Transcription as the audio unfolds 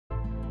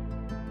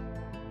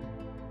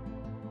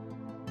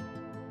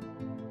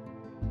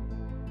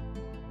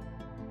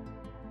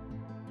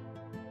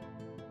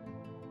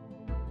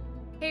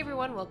Hey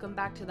everyone, welcome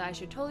back to the I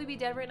Should Totally Be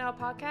Dead Right Now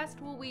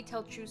podcast, where we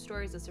tell true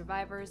stories of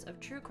survivors of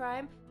true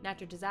crime,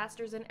 natural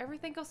disasters, and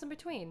everything else in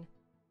between.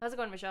 How's it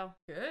going, Michelle?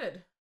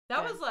 Good.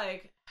 That Good. was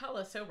like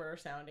hella sober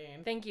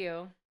sounding. Thank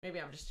you.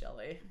 Maybe I'm just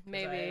jelly.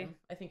 Maybe.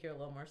 I think you're a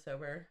little more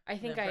sober. I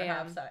think than I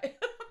am. perhaps I.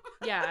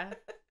 Yeah.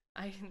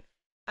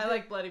 I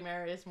like Bloody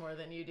Marys more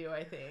than you do,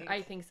 I think.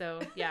 I think so.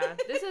 Yeah.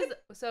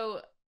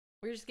 So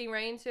we're just getting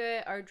right into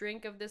it. Our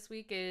drink of this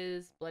week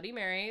is Bloody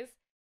Marys.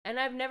 And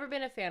I've never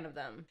been a fan of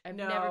them. I've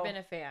never been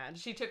a fan.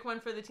 She took one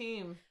for the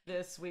team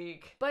this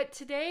week. But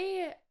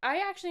today,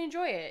 I actually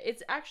enjoy it.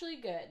 It's actually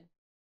good.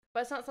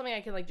 But it's not something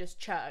I can, like, just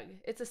chug.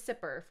 It's a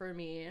sipper for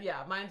me.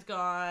 Yeah, mine's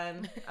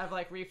gone. I've,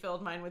 like,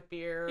 refilled mine with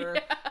beer.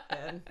 Yeah.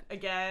 And,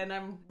 again,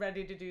 I'm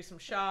ready to do some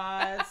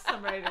shots.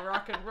 I'm ready to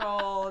rock and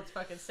roll. It's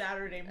fucking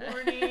Saturday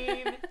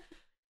morning.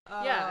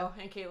 Yeah.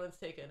 And Caitlin's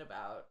taken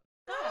about...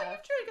 Oh, you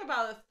drink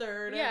about a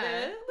third of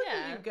it. Look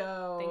at you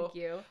go. Thank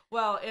you.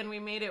 Well, and we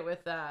made it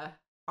with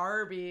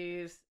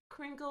Arby's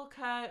crinkle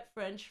cut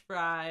French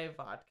fry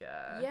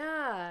vodka.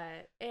 Yeah.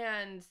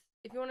 And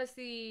if you want to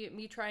see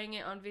me trying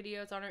it on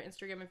video, it's on our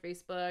Instagram and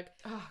Facebook.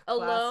 Oh,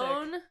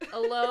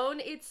 Alone,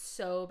 it's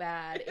so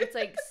bad. It's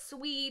like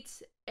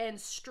sweet and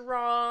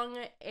strong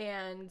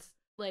and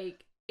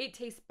like it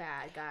tastes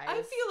bad, guys.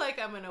 I feel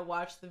like I'm going to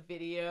watch the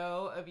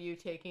video of you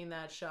taking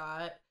that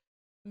shot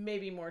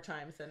maybe more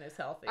times than is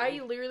healthy. I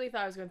literally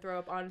thought I was going to throw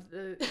up on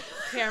the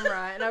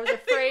camera, and I was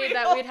afraid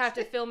that we'd have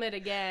to film it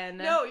again.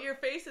 No, your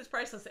face is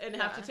priceless, and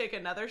have to take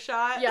another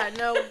shot. Yeah,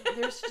 no,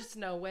 there's just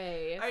no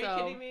way. Are you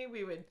kidding me?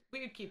 We would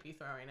keep you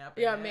throwing up.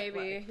 Yeah,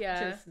 maybe. Like,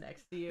 yeah, just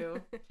next to you.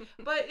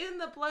 But in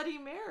the Bloody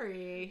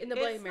Mary,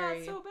 it's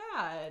not so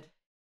bad.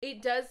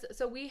 It does.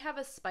 So we have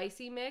a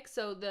spicy mix.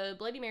 So the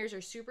Bloody Marys are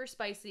super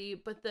spicy,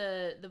 but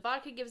the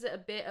vodka gives it a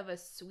bit of a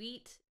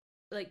sweet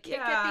like kick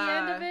at the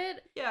end of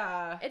it.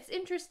 Yeah. It's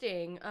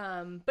interesting.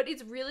 But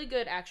it's really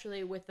good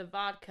actually with the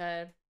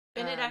vodka.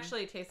 And it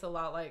actually tastes a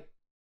lot like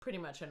pretty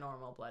much a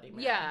normal Bloody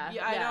Mary. Yeah.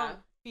 I don't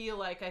feel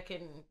like I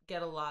can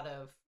get a lot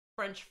of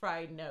French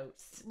fry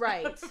notes.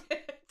 Right.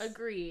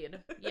 Agreed.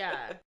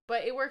 Yeah.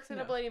 But it works in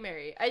a Bloody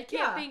Mary. I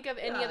can't think of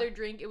any other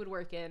drink it would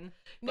work in.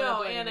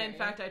 No, and in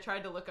fact I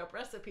tried to look up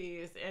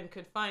recipes and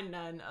could find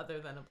none other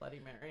than a Bloody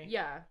Mary.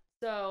 Yeah.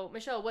 So,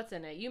 Michelle, what's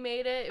in it? You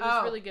made it. It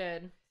was really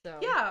good. So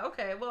yeah,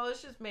 okay. Well,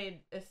 it's just made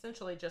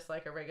essentially just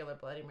like a regular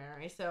Bloody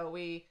Mary. So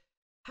we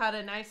had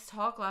a nice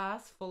tall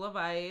glass full of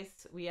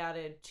ice. We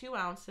added 2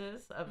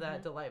 ounces of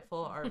that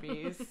delightful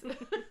Arby's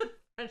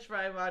French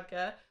fry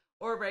vodka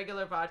or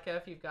regular vodka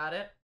if you've got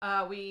it.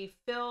 We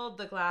filled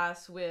the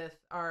glass with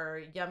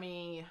our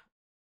yummy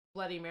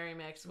Bloody Mary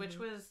mix, which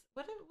was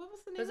what was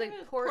the name? It was like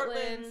of it?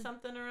 Portland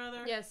something or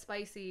other. Yeah,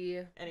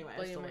 spicy. Anyway,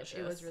 Bloody it's delicious.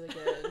 It was really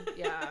good.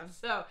 Yeah.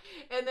 So,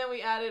 and then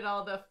we added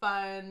all the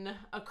fun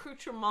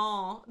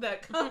accoutrement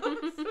that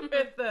comes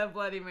with the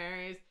Bloody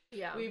Marys.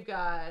 Yeah. We've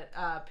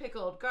got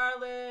pickled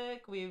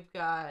garlic. We've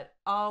got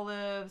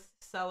olives,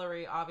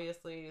 celery,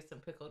 obviously, some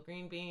pickled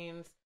green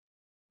beans.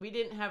 We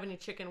didn't have any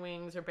chicken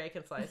wings or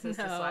bacon slices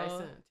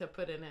to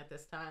put in at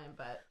this time,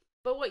 but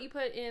what you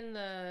put in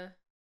the...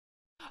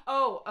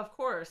 Oh, of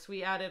course.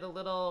 We added a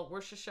little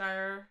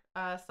Worcestershire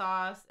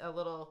sauce, a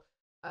little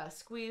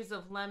squeeze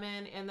of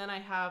lemon, and then I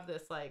have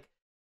this like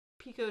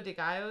pico de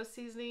gallo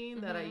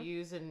seasoning that I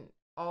use in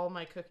all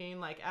my cooking.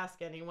 Like,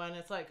 ask anyone.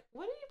 It's like,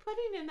 what are you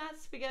putting in that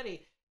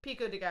spaghetti?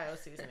 Pico de gallo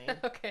seasoning.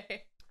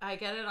 Okay. I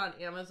get it on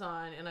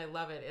Amazon, and I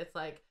love it. It's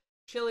like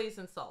chilies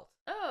and salt.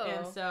 Oh.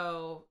 And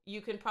so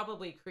you can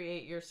probably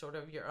create your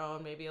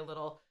own, maybe a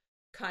little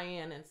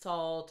cayenne and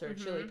salt or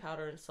chili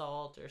powder and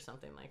salt or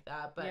something like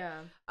that, but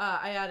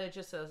I added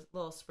just a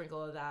little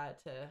sprinkle of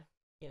that to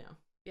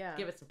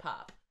give it some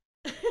pop.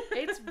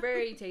 It's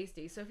very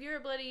tasty. So if you're a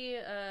Bloody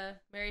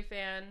Mary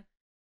fan,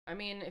 I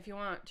mean, if you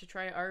want to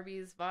try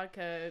Arby's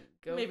vodka,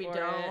 go maybe for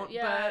don't it.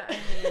 Yeah, but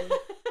I mean,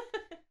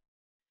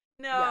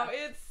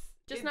 it's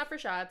just not for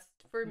shots,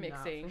 for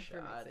mixing.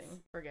 For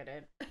mixing. Forget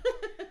it.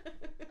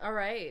 All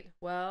right,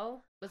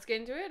 well, let's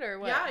get into it, or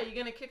what? Yeah, are you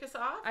gonna kick us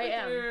off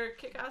with your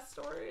kick-ass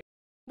story?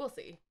 We'll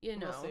see.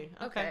 We'll see.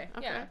 Okay.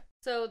 Yeah.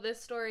 So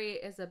this story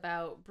is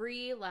about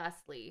Bre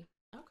Lasley.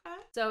 Okay.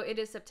 So it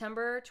is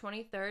September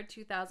 23rd,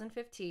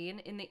 2015,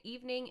 in the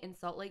evening in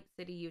Salt Lake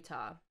City,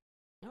 Utah.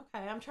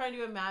 Okay. I'm trying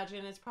to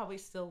imagine it's probably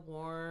still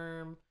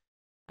warm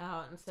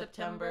out in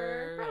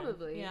September.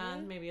 Probably. Yeah,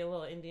 maybe a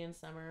little Indian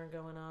summer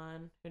going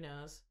on. Who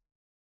knows?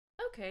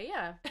 Okay,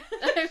 yeah.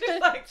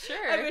 Like,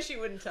 sure. I wish you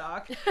wouldn't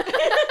talk.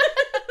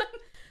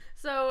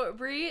 So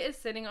Bre is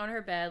sitting on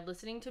her bed,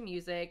 listening to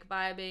music,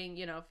 vibing,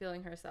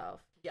 feeling herself.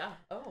 Yeah.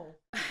 Oh.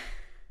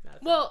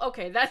 Well,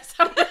 okay, that's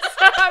how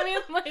I mean,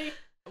 like,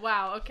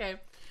 wow, okay.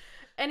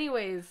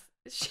 Anyways,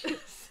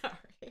 sorry.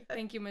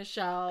 Thank you,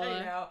 Michelle.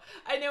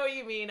 I know what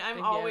you mean.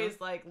 I'm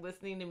always like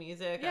listening to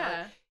music.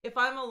 Yeah. If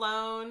I'm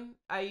alone,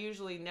 I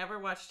usually never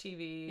watch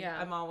TV. Yeah.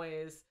 I'm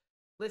always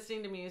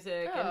listening to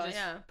music and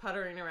just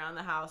puttering around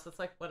the house. It's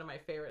like one of my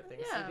favorite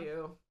things to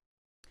do.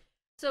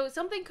 So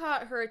something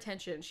caught her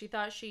attention. She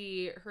thought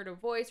she heard a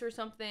voice or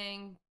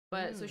something,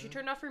 but so she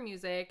turned off her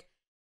music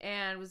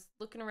and was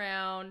looking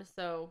around.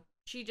 So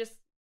she just,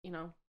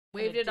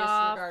 waved it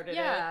off.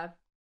 Yeah.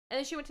 And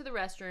then she went to the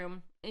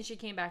restroom, and she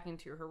came back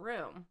into her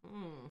room.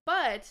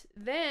 But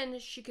then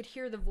she could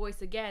hear the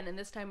voice again, and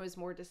this time it was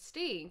more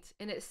distinct.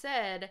 And it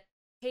said,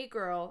 "Hey,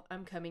 girl,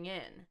 I'm coming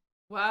in."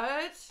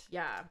 What?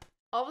 Yeah.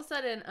 All of a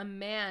sudden, a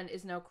man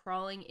is now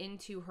crawling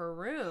into her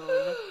room,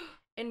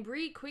 and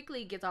Bre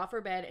quickly gets off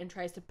her bed and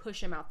tries to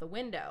push him out the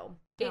window.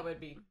 That would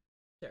be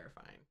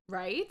terrifying.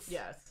 Right?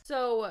 Yes.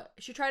 So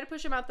she tried to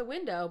push him out the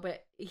window,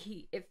 but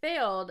it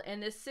failed,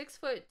 and this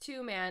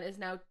 6'2" man is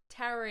now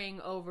towering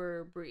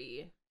over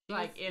Bre.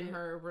 Like in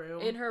her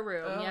room? In her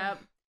room, yep.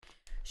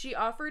 She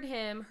offered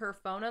him her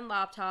phone and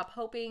laptop,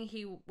 hoping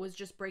he was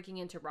just breaking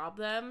in to rob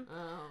them.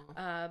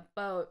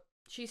 But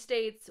she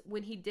states,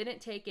 "When he didn't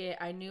take it,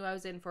 I knew I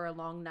was in for a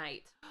long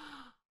night."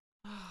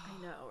 I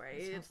know,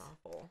 right? That sounds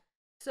awful.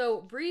 So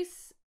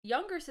Bre's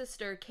younger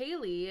sister,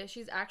 Kaylee,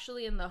 she's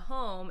actually in the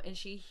home, and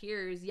she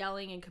hears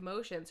yelling and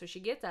commotion. So she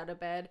gets out of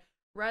bed,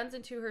 runs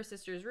into her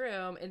sister's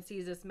room, and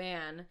sees this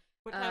man.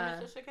 What time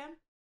is this again?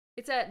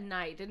 It's at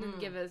night. Didn't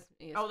give us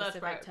a specific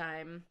that's right.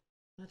 time.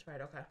 That's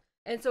right, okay.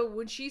 And so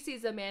when she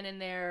sees a man in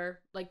there,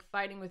 like,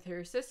 fighting with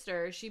her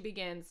sister, she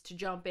begins to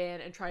jump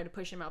in and try to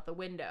push him out the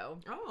window.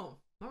 Oh,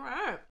 all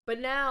right. But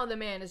now the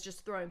man is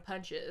just throwing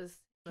punches.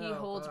 He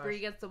holds gosh. Bre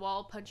against the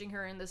wall, punching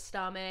her in the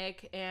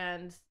stomach,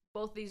 and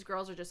both these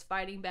girls are just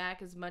fighting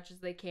back as much as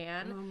they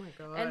can. Oh my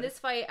god. And this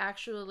fight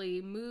actually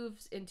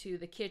moves into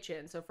the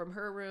kitchen. So from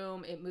her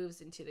room, it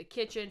moves into the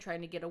kitchen,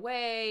 trying to get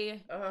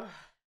away. Ugh.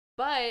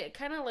 But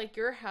kind of like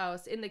your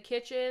house, in the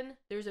kitchen,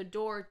 there's a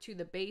door to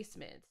the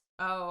basement.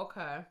 Oh,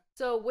 okay.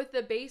 So with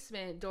the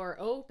basement door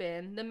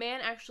open, the man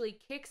actually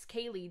kicks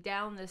Kaylee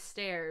down the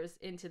stairs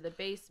into the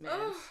basement.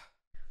 Ugh.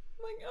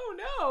 I'm like, oh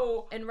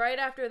no. And right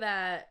after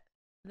that,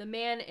 the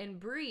man and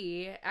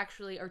Bre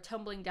actually are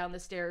tumbling down the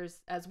stairs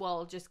as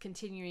well, just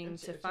continuing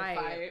to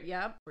fight.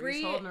 Yep.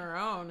 Bre's holding her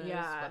own is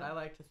what I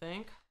like to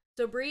think.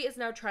 So Bre is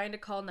now trying to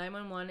call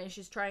 911, and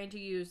she's trying to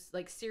use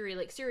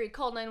Siri,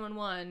 call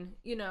 911,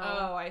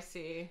 Oh, I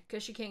see.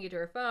 because she can't get to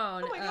her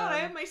phone. Oh my god, I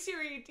have my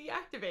Siri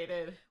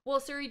deactivated. Well,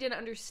 Siri didn't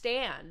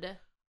understand.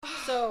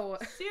 So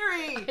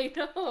Siri! I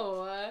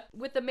know.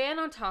 With the man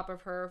on top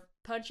of her,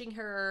 punching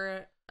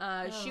her,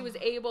 she was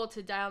able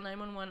to dial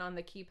 911 on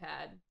the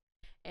keypad.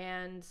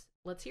 And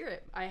let's hear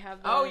it. I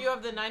have Oh, you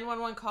have the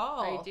 911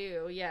 call. I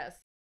do, yes.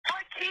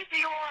 What key do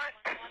you want?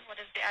 What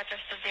is the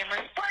address of the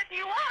emergency? What do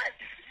you want?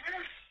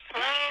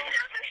 Hello?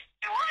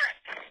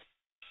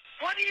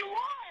 What do you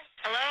want?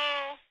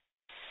 Hello?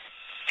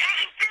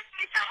 Hey, get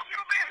me down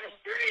from the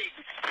street!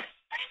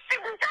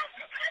 Get me down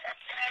from the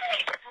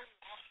street!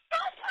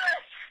 Stop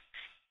us!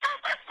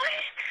 Stop us,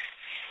 please!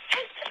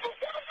 Hey, get me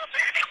down from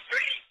the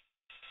street!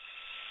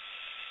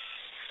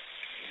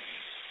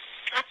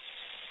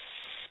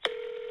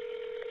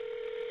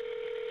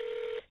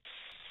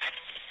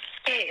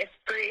 Hey, it's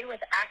Bre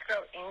with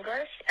Acro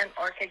English and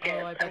Orca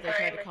Gibbs. Oh, I bet they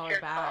tried to call her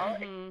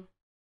back.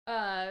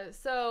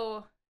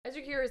 So as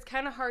you hear, it's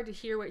kind of hard to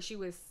hear what she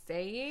was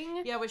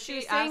saying. Yeah, she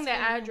was saying the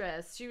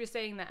address. She was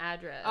saying the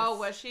address. Oh,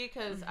 was she?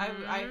 Because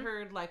I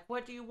heard, like,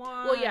 what do you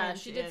want? Well, yeah,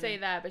 she did say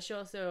that, but she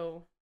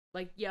also,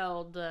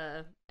 yelled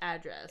the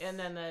address. And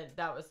then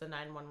that was the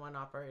 911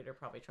 operator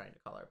probably trying to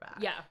call her back.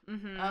 Yeah.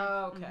 Mm-hmm.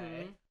 Oh,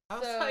 okay. I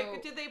was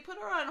like, did they put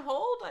her on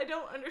hold? I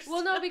don't understand.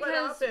 Well, no,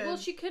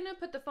 because she couldn't have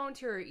put the phone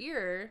to her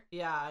ear.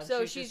 Yeah.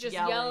 So she's just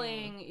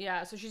yelling.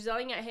 Yeah, so she's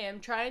yelling at him,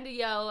 trying to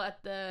yell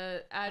at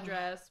the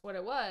address what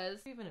it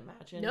was. Can you even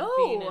imagine No.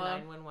 being a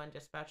 911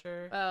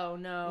 dispatcher? Oh,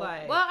 no.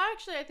 Like, well,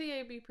 actually, I think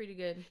it'd be pretty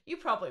good. You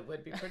probably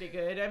would be pretty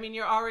good. I mean,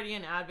 you're already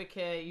an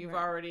advocate. You've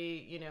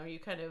already, you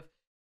kind of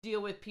deal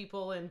with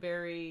people in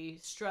very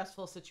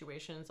stressful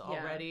situations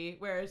already. Yeah.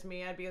 Whereas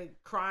me, I'd be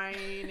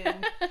crying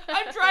and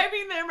I'm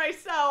driving there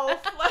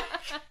myself.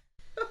 Like,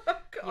 oh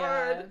god.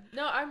 Yeah.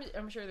 No,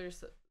 I'm sure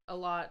there's a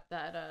lot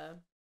that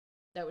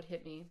would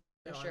hit me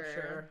for sure. I'm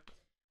sure.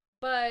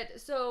 But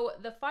so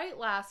the fight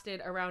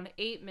lasted around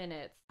 8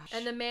 minutes,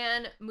 and the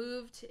man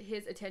moved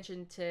his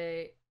attention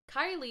to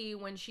Kylie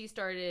when she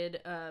started.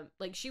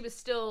 She was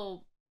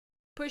still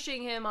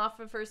pushing him off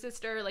of her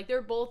sister.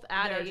 They're both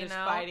at it, just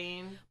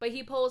fighting. But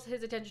he pulls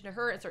his attention to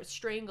her and starts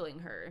strangling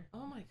her.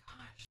 Oh my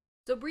gosh.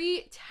 So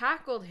Bre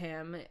tackled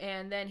him,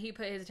 and then he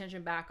put his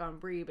attention back on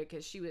Bre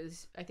because she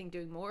was, I think,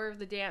 doing more of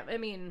the I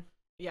mean,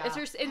 yeah, it's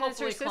her sister.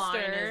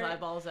 Clawing his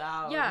eyeballs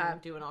out. Yeah,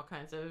 and doing all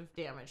kinds of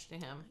damage to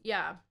him.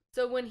 Yeah.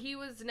 So when he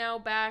was now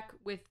back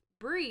with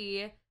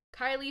Bre,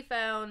 Kylie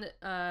found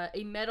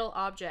a metal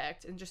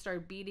object and just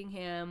started beating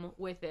him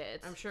with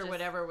it. I'm sure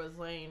whatever was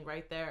laying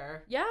right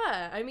there.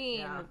 Yeah, I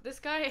mean, this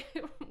guy,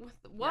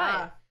 what?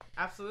 Yeah,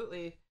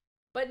 absolutely.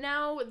 But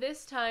now,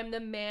 this time, the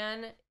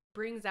man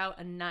brings out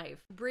a knife.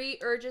 Bre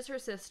urges her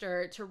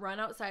sister to run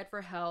outside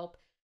for help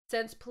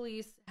since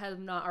police have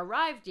not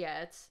arrived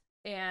yet,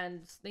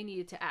 and they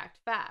needed to act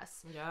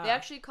fast. Yeah. They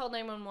actually called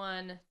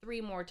 911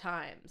 3 more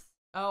times.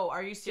 Oh,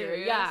 are you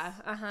serious? Yeah,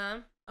 uh-huh.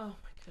 Oh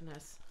my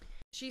goodness.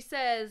 She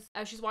says,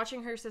 as she's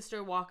watching her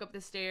sister walk up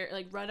the stair,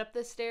 run up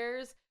the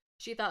stairs,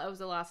 She thought it was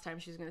the last time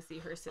she was going to see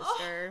her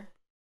sister.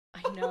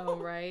 I know,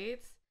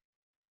 right?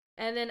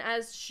 And then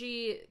as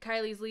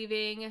Kylie's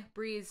leaving,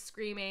 Bre's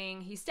screaming,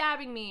 "He's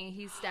stabbing me!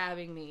 He's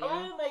stabbing me!"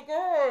 Oh my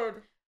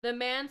god! The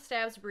man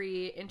stabs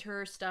Bre into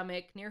her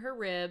stomach near her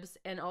ribs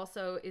and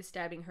also is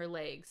stabbing her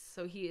legs.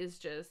 So he is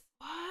just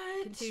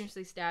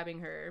continuously stabbing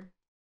her.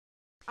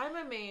 I'm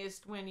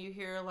amazed when you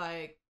hear,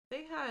 like,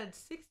 they had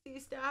 60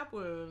 stab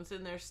wounds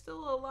and they're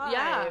still alive.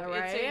 Yeah,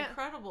 right? It's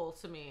incredible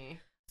to me.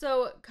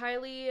 So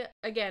Kylie,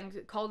 again,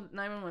 called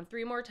 911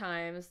 3 more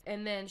times,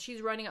 and then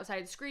she's running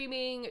outside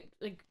screaming,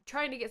 like,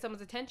 trying to get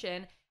someone's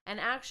attention, and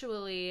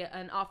actually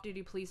an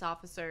off-duty police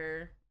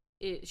officer,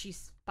 she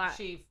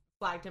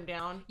flagged him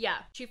down? Yeah.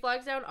 She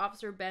flags down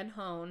Officer Ben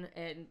Hone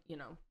and,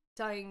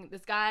 telling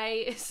this guy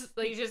is,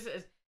 like... He just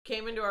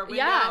came into our window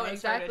yeah, and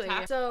exactly. started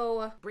attacking.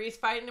 So... Bre's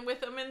fighting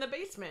with him in the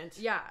basement.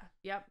 Yeah,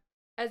 yep.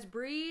 As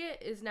Bre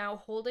is now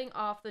holding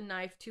off the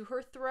knife to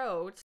her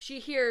throat, she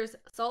hears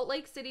Salt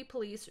Lake City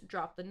police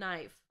drop the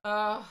knife.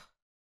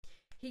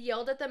 He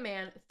yelled at the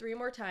man 3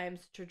 more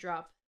times to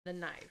drop the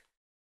knife.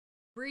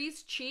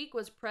 Bre's cheek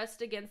was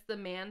pressed against the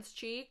man's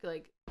cheek,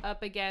 like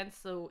up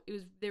against, so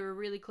they were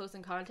really close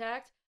in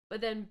contact.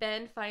 But then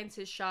Ben finds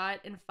his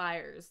shot and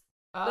fires.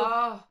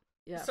 Yeah.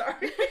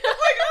 Sorry. Oh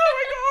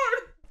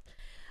my god!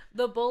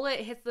 The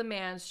bullet hits the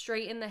man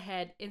straight in the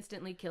head,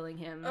 instantly killing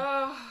him.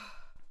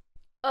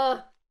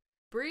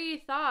 Bre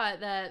thought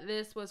that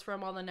this was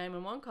from all the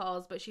 911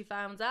 calls, but she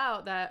found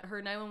out that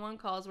her 911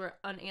 calls were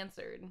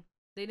unanswered.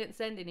 They didn't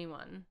send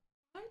anyone.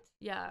 What?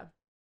 Yeah.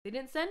 They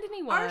didn't send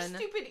anyone. Our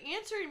stupid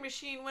answering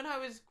machine when I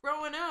was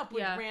growing up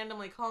would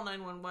randomly call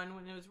 911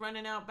 when it was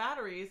running out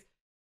batteries,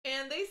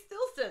 and they still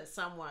sent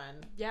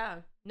someone. Yeah.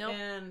 No.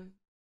 And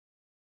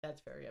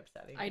that's very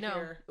upsetting to I know.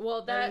 hear.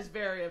 Well, that is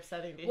very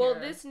upsetting to hear. Well,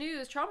 this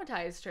news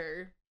traumatized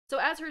her. So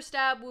as her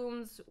stab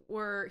wounds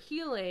were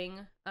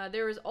healing,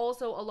 there was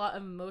also a lot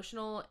of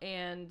emotional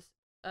and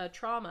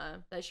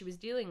trauma that she was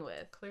dealing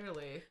with.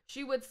 Clearly.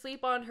 She would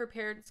sleep on her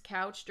parents'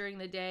 couch during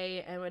the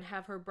day and would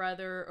have her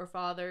brother or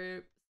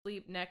father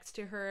sleep next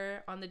to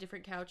her on the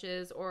different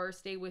couches or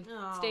stay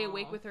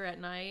awake with her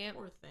at night.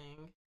 Poor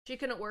thing. She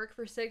couldn't work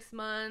for 6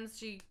 months.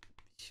 She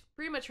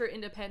pretty much her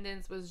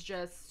independence was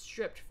just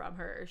stripped from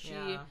her.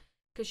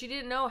 Because she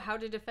didn't know how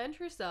to defend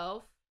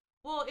herself.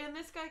 Well, and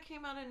this guy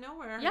came out of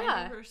nowhere and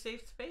gave her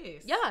safe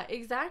space. Yeah,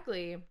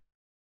 exactly.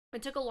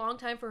 It took a long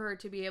time for her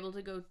to be able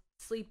to go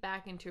sleep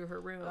back into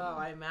her room. Oh,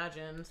 I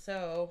imagine.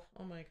 So,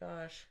 oh my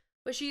gosh.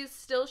 But she's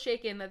still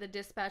shaken that the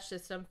dispatch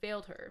system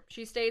failed her.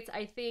 She states,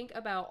 "I think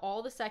about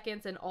all the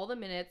seconds and all the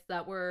minutes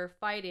that we're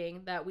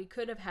fighting that we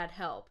could have had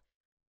help.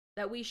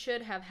 That we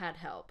should have had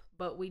help,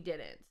 but we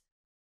didn't."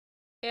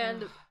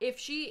 And if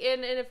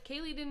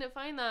Kaylee didn't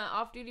find the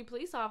off-duty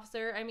police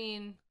officer, I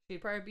mean... She'd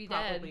probably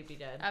be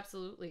dead.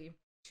 Absolutely.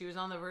 She was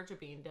on the verge of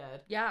being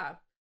dead. Yeah.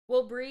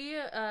 Well, Bre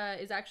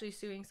is actually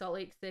suing Salt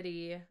Lake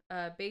City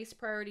Base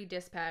Priority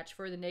Dispatch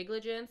for the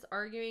negligence,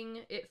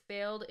 arguing it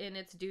failed in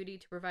its duty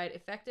to provide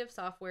effective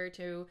software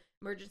to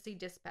emergency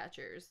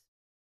dispatchers.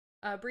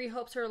 Bre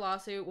hopes her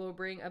lawsuit will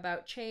bring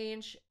about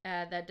change,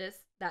 that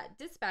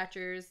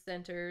dispatchers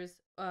centers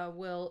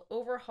will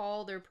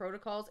overhaul their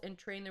protocols and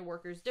train their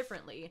workers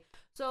differently.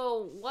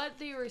 So what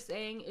they were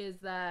saying is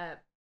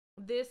that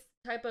this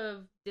type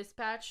of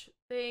dispatch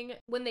thing,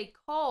 when they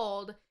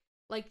called,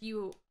 like,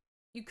 you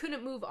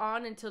couldn't move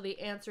on until they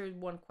answered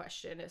one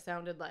question, it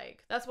sounded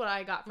like. That's what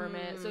I got from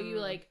it. So you,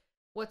 like,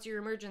 what's your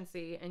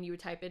emergency? And you would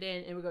type it in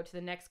and it would go to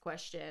the next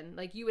question.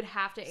 Like, you would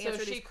have to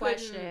answer these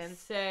questions. So she couldn't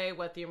say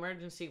what the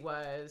emergency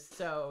was,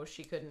 so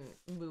she couldn't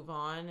move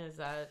on? Is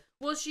that...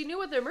 Well, she knew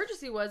what the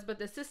emergency was, but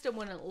the system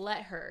wouldn't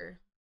let her.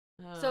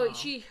 So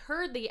she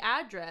heard the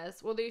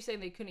address. Well, they're saying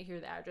they couldn't hear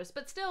the address.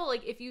 But still,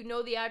 like, if you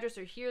know the address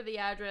or hear the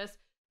address,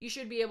 you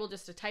should be able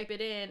just to type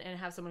it in and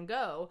have someone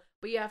go.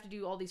 But you have to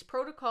do all these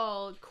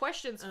protocol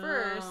questions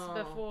first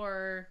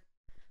before...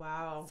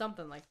 Wow.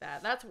 Something like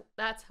that.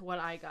 That's what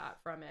I got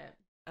from it.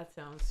 That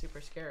sounds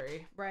super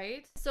scary.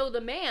 Right? So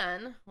the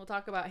man, we'll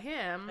talk about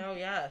him. Oh,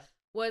 yes.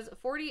 Was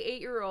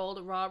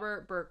 48-year-old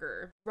Robert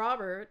Berger.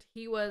 Robert,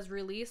 he was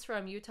released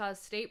from Utah's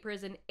state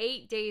prison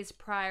 8 days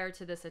prior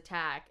to this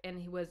attack,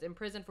 and he was in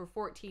prison for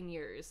 14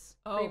 years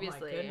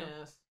previously. Oh, my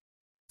goodness.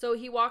 So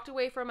he walked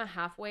away from a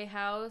halfway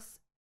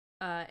house,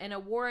 and a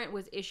warrant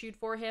was issued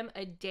for him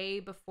a day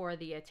before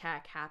the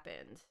attack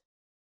happened.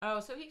 Oh,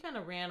 so he kind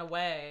of ran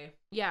away.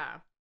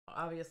 Yeah.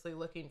 Obviously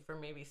looking for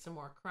maybe some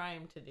more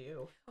crime to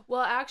do.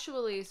 Well,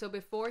 actually, so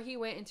before he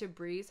went into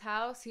Bre's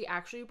house, he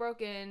actually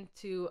broke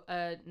into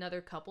another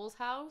couple's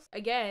house.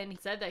 Again, he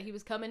said that he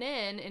was coming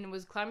in and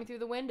was climbing through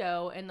the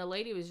window, and the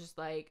lady was just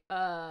like,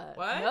 what?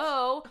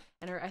 No.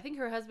 And I think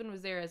her husband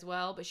was there as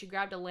well, but she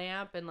grabbed a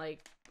lamp and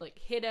like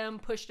hit him,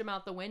 pushed him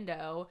out the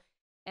window,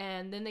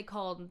 and then they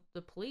called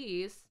the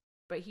police,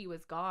 but he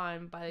was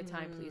gone by the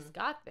time police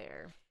got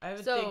there. I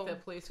would think the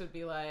police would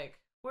be like,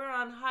 we're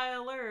on high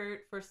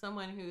alert for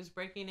someone who's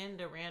breaking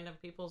into random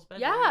people's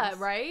bedrooms. Yeah,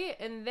 right?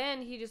 And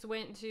then he just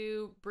went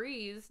to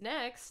Bre's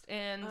next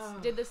and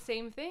did the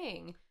same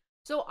thing.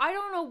 So I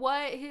don't know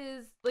what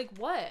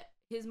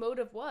his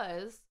motive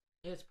was.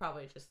 It's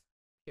probably just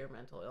pure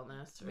mental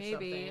illness or maybe,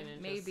 something.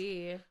 And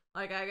maybe. Just,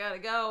 like, I gotta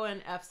go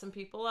and F some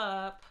people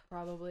up.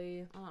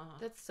 Probably.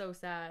 That's so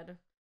sad.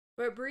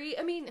 But Bre,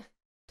 I mean,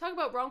 talk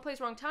about wrong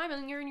place, wrong time,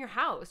 and then you're in your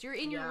house. You're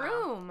in your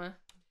room.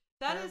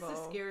 That is the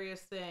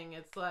scariest thing.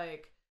 It's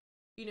like,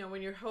 you know,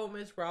 when your home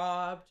is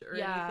robbed or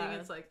anything,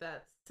 it's like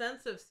that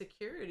sense of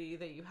security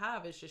that you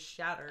have is just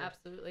shattered.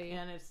 Absolutely.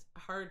 And it's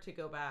hard to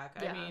go back.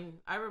 I mean,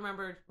 I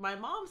remember my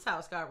mom's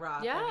house got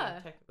robbed. Yeah. I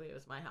mean, technically it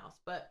was my house,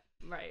 but,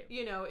 right.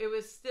 you know, it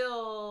was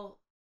still,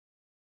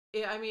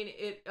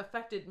 it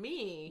affected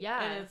me.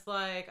 Yeah. And it's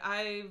like,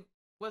 I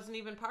wasn't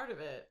even part of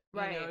it.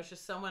 Right. You know, it's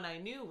just someone I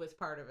knew was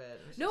part of it.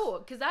 No,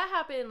 because that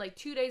happened like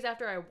 2 days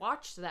after I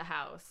watched the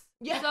house.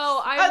 Yes,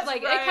 so I was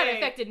like, right. it kind of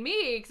affected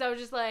me because I was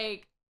just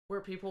like,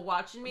 were people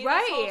watching me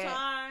right. this whole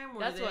time?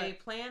 Were That's they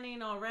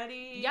planning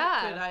already?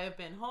 Yeah. Could I have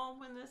been home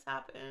when this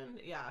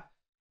happened? Yeah.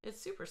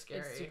 It's super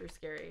scary. It's super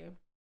scary.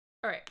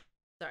 All right.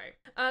 Sorry.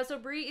 So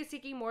Bre is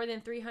seeking more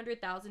than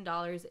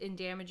 $300,000 in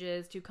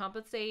damages to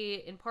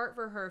compensate in part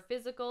for her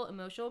physical,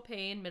 emotional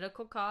pain,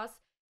 medical costs,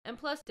 and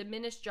plus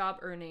diminished job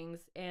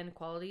earnings and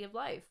quality of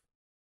life.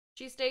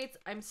 She states,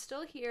 "I'm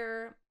still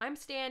here. I'm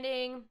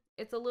standing.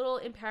 It's a little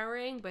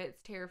empowering, but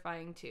it's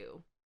terrifying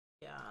too."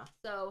 Yeah.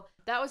 So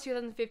that was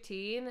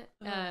 2015.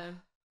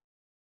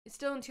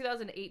 Still in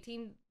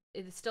 2018,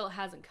 it still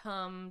hasn't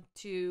come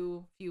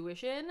to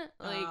fruition.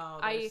 Like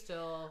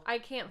I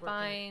can't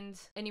find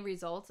any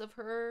results of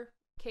her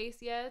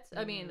case yet.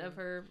 I mean, of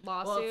her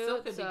lawsuit. Well, it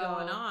still could be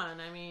going on.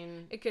 I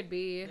mean, it could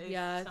be.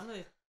 Yeah.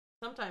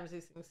 Sometimes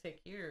these things take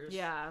years.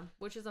 Yeah,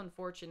 which is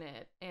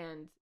unfortunate,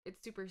 and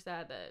it's super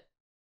sad that.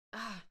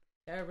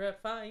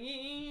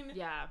 Terrifying.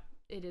 Yeah,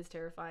 it is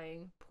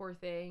terrifying. Poor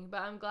thing.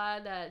 But I'm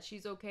glad that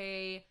she's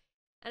okay.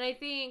 And I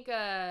think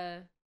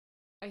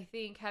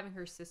having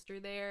her sister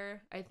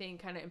there, I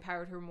think kind of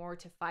empowered her more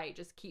to fight.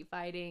 Just keep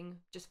fighting.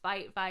 Just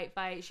fight.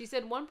 She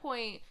said one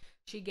point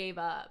she gave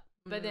up.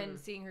 But then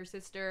seeing her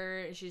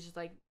sister, she's just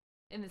like,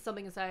 and then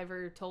something inside of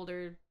her told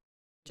her,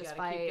 just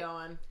fight. Keep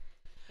going.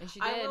 And she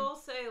did. I will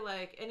say,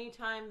 like,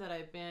 anytime that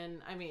I've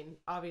been, I mean,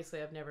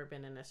 obviously I've never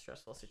been in a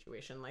stressful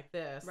situation like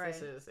this. Right.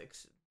 This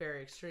is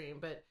very extreme.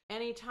 But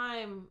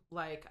anytime,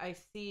 like, I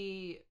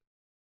see,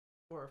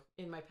 or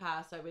in my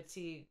past, I would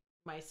see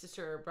my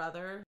sister or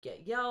brother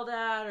get yelled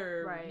at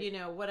or, you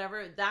know,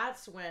 whatever,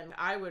 that's when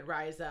I would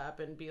rise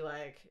up and be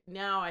like,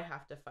 now I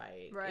have to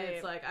fight. Right.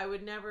 It's like, I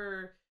would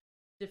never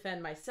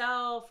defend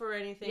myself or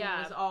anything.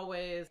 Yeah. It was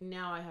always,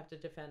 now I have to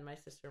defend my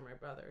sister or my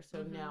brother.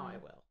 So now I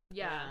will.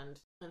 Yeah.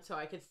 And so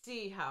I could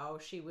see how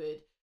she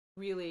would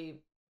really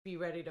be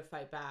ready to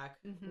fight back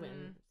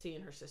when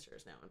seeing her sister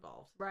is now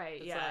involved.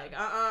 Right. It's like,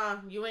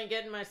 you ain't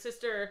getting my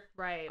sister.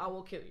 Right. I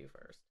will kill you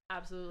first.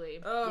 Absolutely.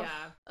 Ugh.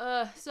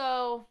 Yeah.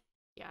 So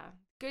yeah.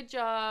 Good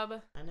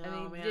job. I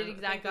know, man. Did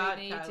exactly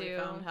what you need to.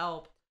 Found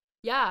help.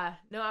 Yeah.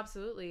 No,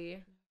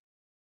 absolutely.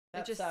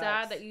 It's just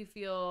sad that you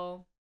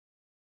feel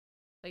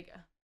like,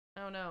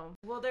 I don't know.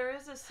 Well, there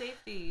is a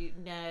safety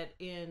net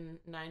in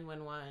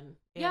 911.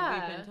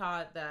 And we've been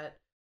taught that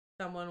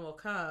someone will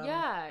come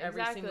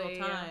every single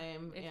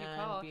time if you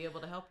call. Be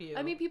able to help you.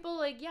 I mean, people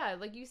like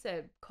you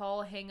said,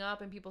 call, hang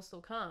up, and people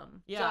still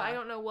come. Yeah. So I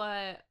don't know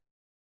what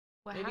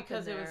maybe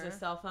because it was a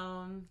cell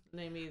phone.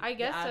 Maybe I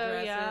guess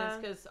so, yeah.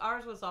 Because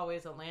ours was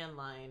always a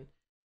landline.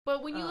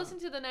 But when you listen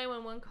to the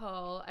 911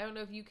 call, I don't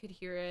know if you could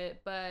hear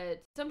it,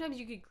 but sometimes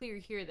you could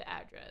clearly hear the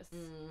address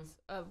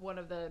of one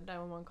of the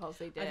 911 calls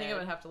they did. I think I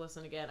would have to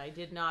listen again. I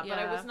did not, but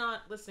I was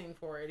not listening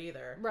for it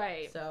either.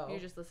 Right. So you're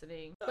just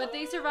listening. But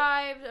they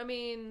survived. I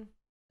mean,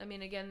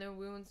 again, their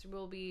wounds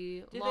will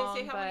be long.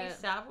 Did they say how many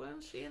stab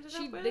wounds she ended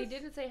up with? They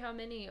didn't say how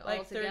many like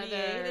altogether. 38,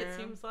 it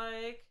seems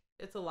like.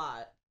 It's a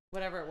lot.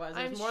 Whatever it was.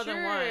 It was more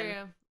than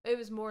one. It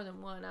was more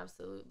than one,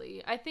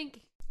 absolutely. I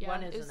think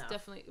one is enough.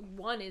 Definitely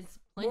one is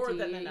plenty. More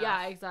than enough.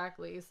 Yeah,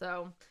 exactly.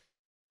 So,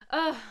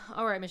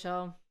 all right,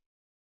 Michelle,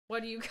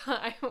 what do you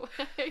got?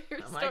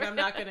 I'm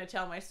not going to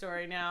tell my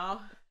story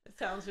now. It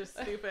sounds just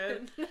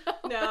stupid.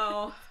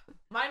 No.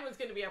 Mine was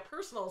going to be a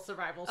personal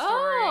survival story.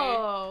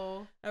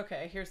 Oh.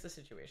 Okay, here's the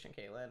situation,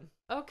 Caitlin.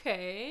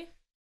 Okay.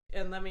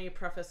 And let me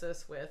preface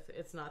this with,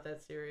 it's not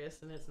that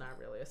serious and it's not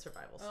really a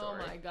survival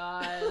story. Oh my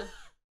God.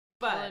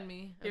 But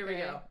me. Here we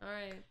go. All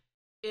right.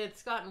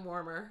 It's gotten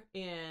warmer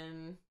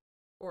in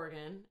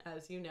Oregon,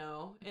 as you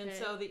know. Okay. And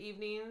so the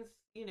evenings,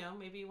 you know,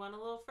 maybe you want a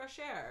little fresh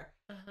air.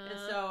 And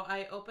so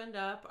I opened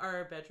up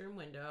our bedroom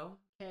window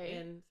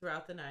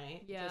throughout the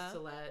night just to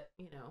let,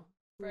 you know,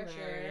 fresh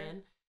air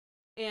in.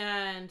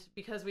 And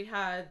because we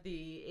had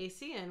the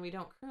AC in, we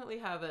don't currently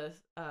have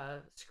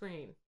a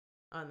screen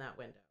on that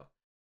window.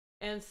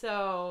 And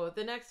so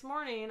the next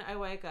morning I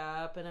wake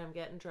up and I'm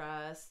getting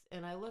dressed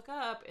and I look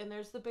up and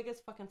there's the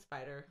biggest fucking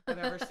spider I've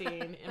ever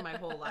seen in my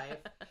whole life.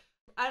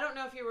 I don't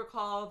know if you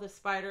recall the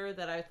spider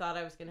that I thought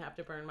I was going to have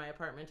to burn my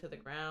apartment to the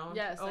ground.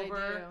 Yes, I do.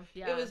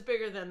 Yeah. It was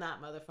bigger than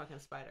that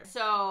motherfucking spider.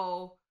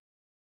 So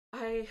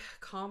I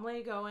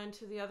calmly go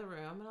into the other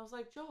room and I was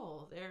like,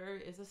 Joel, there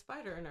is a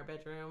spider in our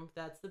bedroom.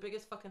 That's the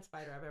biggest fucking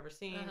spider I've ever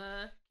seen.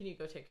 Can you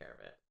go take care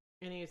of it?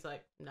 And he's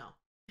like, no.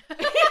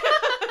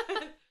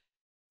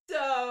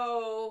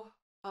 So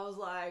I was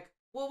like,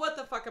 well, what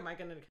the fuck am I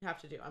going to have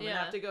to do? I'm going to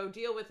have to go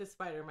deal with this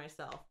spider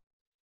myself.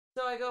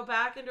 So I go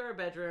back into our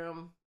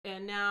bedroom,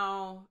 and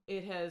now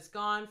it has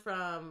gone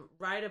from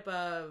right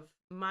above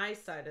my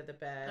side of the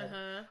bed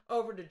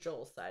over to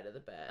Joel's side of the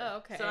bed. Oh,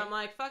 okay. So I'm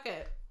like, fuck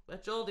it.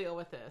 Let Joel deal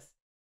with this.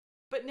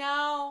 But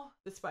now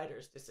the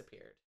spider's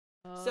disappeared.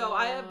 Oh. So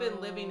I have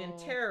been living in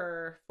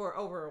terror for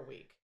over a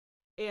week.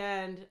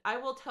 And I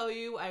will tell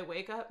you, I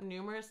wake up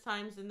numerous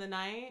times in the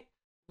night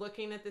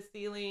looking at the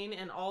ceiling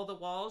and all the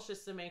walls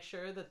just to make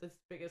sure that this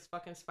biggest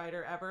fucking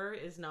spider ever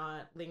is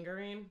not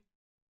lingering.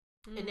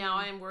 And now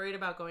I'm worried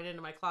about going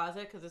into my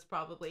closet because it's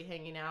probably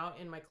hanging out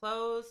in my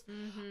clothes.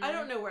 I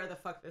don't know where the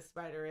fuck this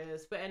spider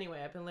is. But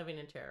anyway, I've been living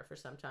in terror for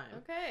some time.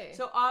 Okay.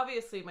 So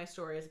obviously my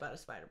story is about a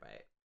spider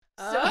bite.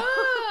 So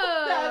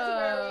oh, that's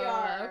where we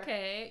are.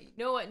 Okay.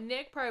 You know what?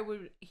 Nick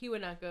probably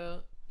would not go.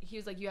 He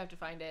was like, you have to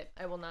find it.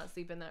 I will not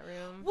sleep in that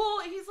room.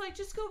 Well, he's like,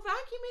 just go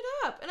vacuum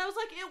it up. And I was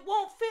like, it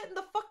won't fit in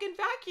the fucking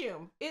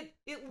vacuum. It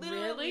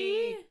literally.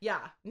 Really?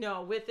 Yeah.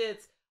 No, with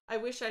its. I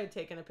wish I had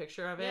taken a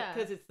picture of it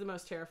because it's the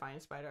most terrifying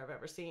spider I've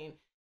ever seen.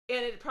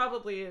 And it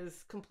probably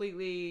is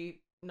completely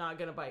not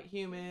going to bite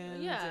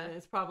humans. Yeah. And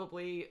it's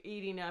probably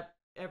eating up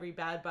every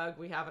bad bug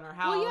we have in our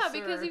house. Well, yeah,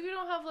 because if you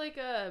don't have like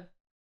a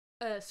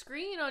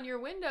screen on your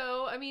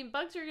window, I mean,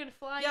 bugs are going to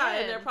fly in. Yeah,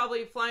 and they're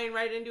probably flying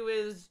right into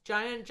his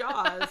giant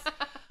jaws.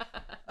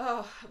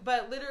 Oh,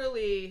 but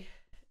literally,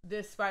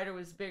 this spider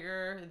was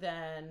bigger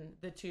than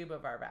the tube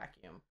of our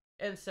vacuum.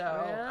 And so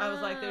I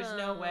was like, there's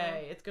no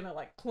way it's going to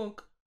like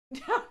clunk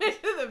down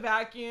into the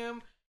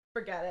vacuum.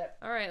 Forget it.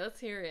 All right, let's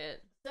hear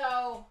it.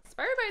 So,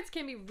 spider bites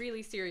can be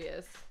really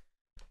serious.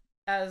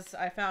 As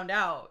I found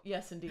out,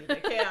 yes, indeed,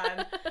 they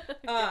can.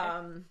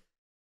 Okay.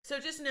 So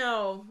just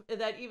know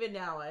that even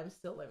now I'm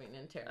still living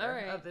in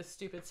terror of this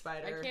stupid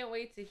spider. I can't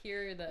wait to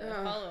hear the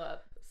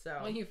follow-up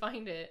when you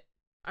find it.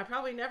 I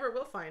probably never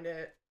will find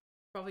it.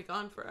 Probably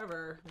gone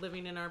forever,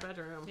 living in our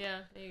bedroom. Yeah,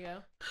 there you go.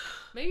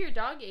 Maybe your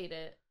dog ate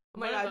it. Oh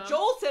my God,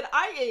 Joel said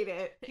I ate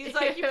it. He's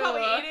like, you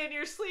probably ate it in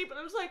your sleep. And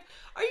I was like,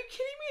 are you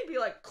kidding me? It'd be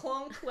like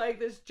clunk, like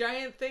this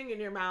giant thing in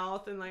your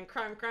mouth and like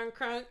crunk, crunk,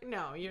 crunk.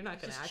 No, you're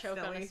not going to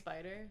accidentally. Choke on a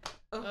spider.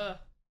 Ugh.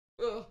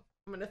 Ugh.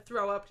 I'm going to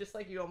throw up just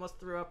like you almost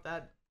threw up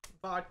that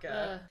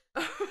vodka.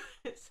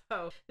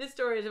 So this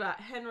story is about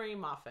Henry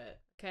Moffett.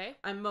 Okay.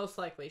 I'm most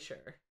likely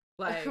sure.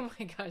 Like, oh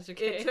my gosh,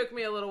 okay. It took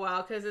me a little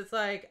while because it's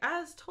like,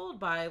 as told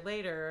by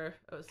later,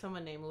 it was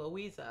someone named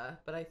Louisa,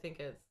 but I think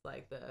it's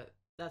like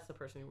that's the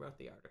person who wrote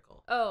the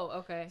article. Oh,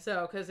 okay.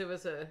 So,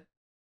 because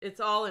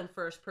it's all in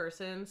first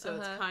person, so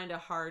it's kind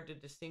of hard to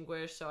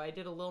distinguish. So I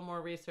did a little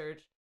more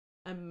research.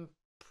 I'm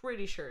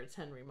pretty sure it's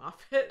Henry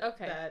Moffett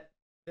that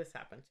this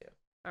happened to.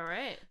 All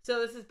right.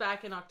 So this is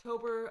back in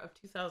October of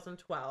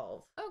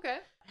 2012. Okay.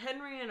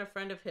 Henry and a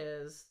friend of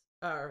his,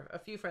 or a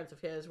few friends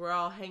of his, were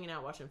all hanging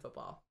out watching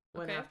football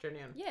one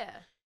afternoon. Yeah.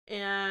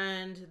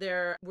 And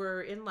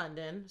we're in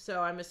London,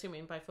 so I'm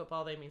assuming by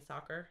football they mean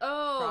soccer.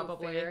 Oh,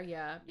 probably. Fair.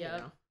 Yeah. Yeah.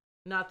 You know,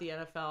 not the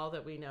NFL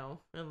that we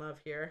know and love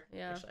here.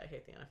 Yeah. Actually, I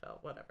hate the NFL.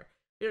 Whatever.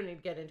 We don't need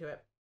to get into it.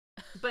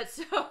 But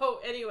so,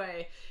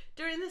 anyway,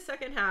 during the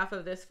second half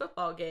of this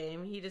football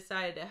game, he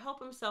decided to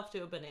help himself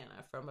to a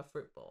banana from a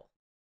fruit bowl.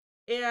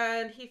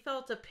 And he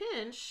felt a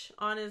pinch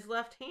on his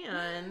left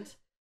hand,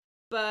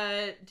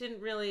 but didn't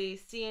really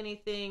see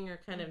anything or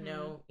kind of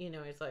know,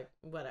 he's like,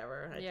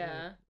 whatever.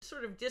 I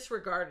sort of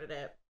disregarded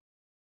it.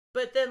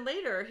 But then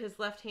later, his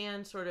left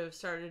hand sort of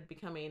started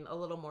becoming a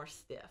little more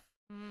stiff.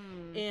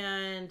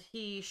 And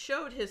he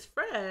showed his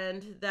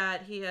friend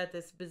that he had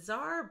this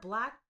bizarre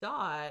black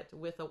dot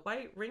with a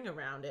white ring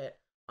around it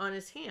on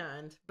his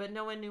hand, but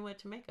no one knew what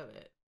to make of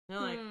it. And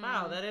they're like,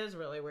 wow, that is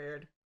really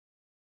weird.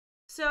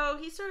 So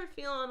he started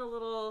feeling a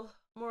little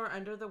more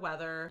under the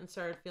weather and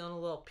started feeling a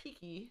little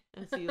peaky,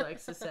 as he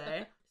likes to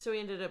say. So he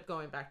ended up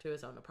going back to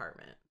his own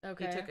apartment.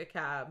 Okay. He took a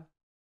cab.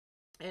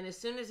 And as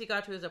soon as he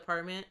got to his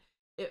apartment,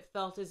 it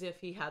felt as if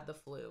he had the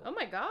flu. Oh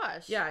my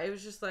gosh. Yeah, it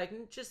was just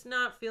like, just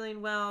not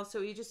feeling well.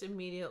 So he just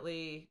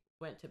immediately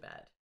went to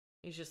bed.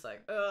 He's just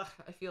like, ugh,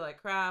 I feel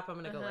like crap. I'm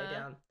going to go lay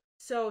down.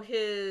 So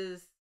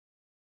his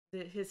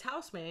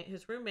housemate,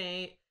 his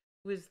roommate,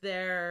 was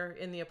there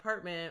in the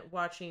apartment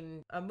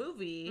watching a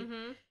movie.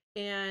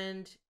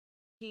 And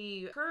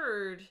he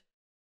heard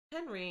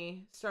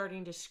Henry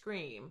starting to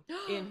scream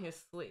in his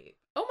sleep.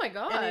 Oh my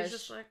gosh. And he's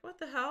just like, what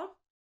the hell?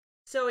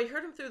 So he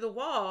heard him through the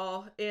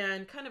wall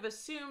and kind of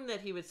assumed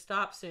that he would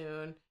stop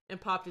soon and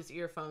popped his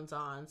earphones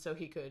on so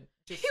he could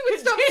just... He would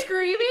stop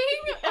screaming?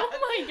 Yeah.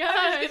 Oh my gosh.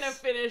 I was going to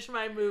finish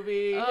my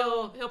movie.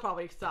 Oh. He'll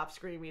probably stop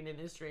screaming in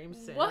his dreams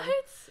soon. What?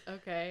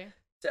 Okay.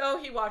 So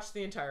he watched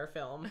the entire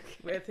film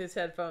with his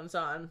headphones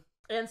on.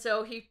 And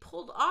so he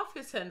pulled off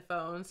his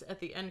headphones at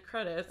the end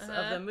credits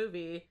of the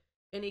movie,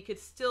 and he could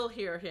still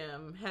hear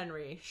him,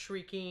 Henry,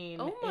 shrieking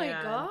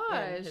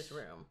in his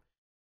room.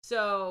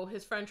 So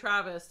his friend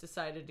Travis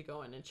decided to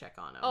go in and check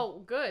on him.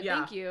 Oh, good. Yeah.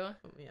 Thank you.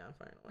 Yeah,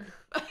 finally.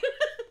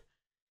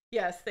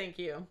 Yes, thank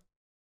you.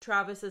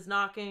 Travis is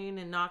knocking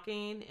and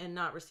knocking and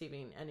not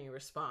receiving any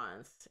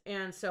response.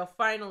 And so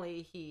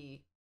finally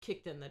he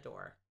kicked in the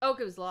door. Oh,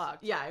 it was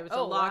locked. Yeah, it was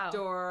a locked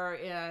door,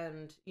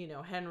 and, you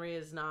know, Henry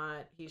is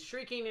not, he's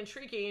shrieking and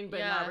shrieking,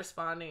 but not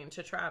responding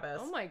to Travis.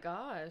 Oh my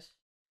gosh.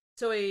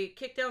 So he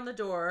kicked down the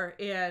door,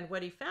 and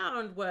what he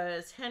found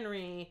was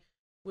Henry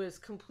was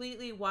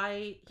completely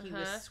white. He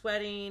was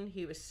sweating.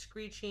 He was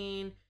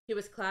screeching. He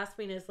was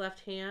clasping his left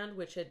hand,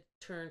 which had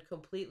turned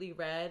completely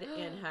red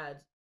and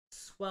had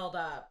swelled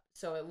up.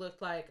 So it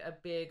looked like a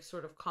big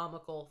sort of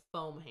comical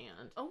foam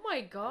hand. Oh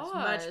my gosh.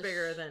 It's much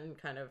bigger than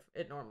kind of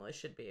it normally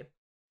should be.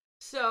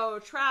 So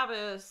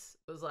Travis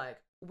was like,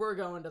 we're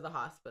going to the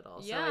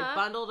hospital. So he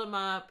bundled him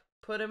up,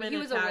 put him in a taxi.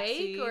 He was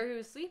awake or he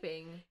was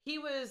sleeping? He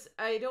was,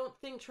 I don't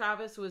think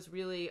Travis was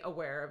really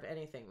aware of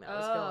anything that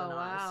was going on.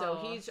 Wow.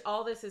 So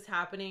all this is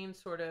happening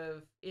sort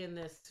of in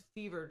this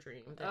fever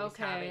dream that he's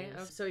having.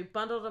 Okay. So he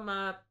bundled him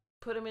up,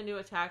 put him into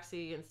a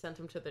taxi, and sent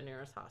him to the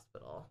nearest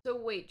hospital. So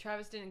wait,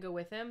 Travis didn't go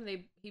with him?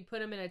 He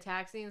put him in a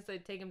taxi and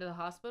said take him to the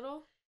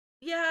hospital?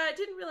 Yeah, it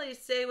didn't really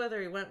say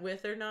whether he went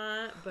with or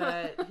not,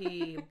 but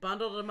he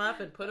bundled him up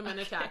and put him in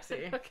a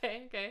taxi.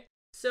 Okay.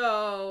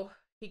 So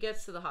he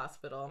gets to the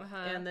hospital,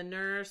 and the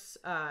nurse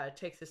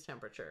takes his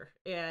temperature,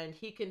 and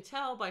he can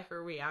tell by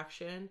her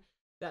reaction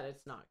that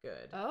it's not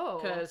good.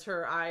 Oh. Because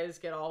her eyes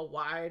get all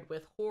wide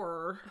with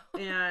horror,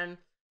 and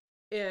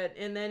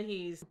then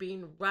he's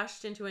being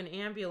rushed into an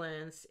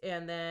ambulance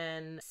and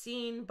then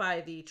seen by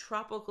the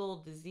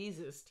tropical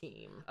diseases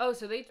team. Oh,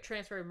 so they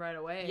transfer him right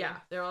away. Yeah.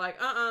 They were like,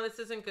 this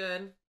isn't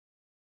good.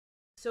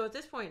 So at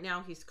this point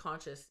now he's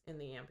conscious in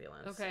the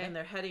ambulance. Okay. And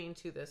they're heading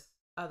to this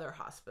other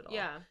hospital.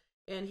 Yeah.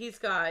 And he's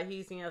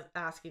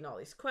asking all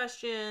these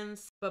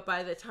questions. But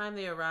by the time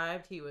they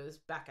arrived, he was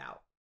back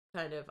out,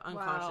 kind of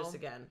unconscious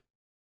again.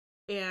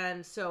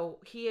 And so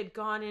he had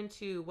gone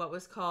into what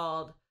was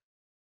called,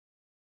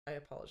 I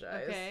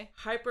apologize. Okay.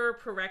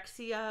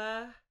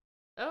 Hyperpyrexia.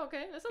 Oh,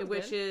 okay. That sounds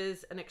which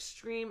is an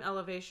extreme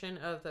elevation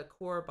of the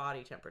core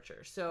body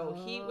temperature. So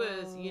he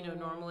was,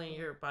 normally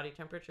your body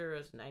temperature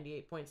is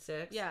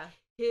 98.6. Yeah.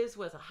 His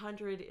was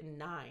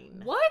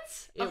 109.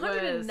 What?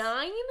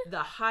 109? The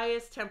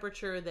highest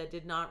temperature that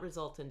did not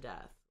result in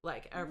death,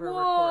 ever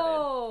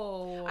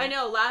recorded. I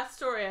know. Last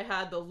story I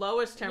had the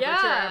lowest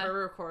temperature ever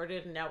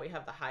recorded, and now we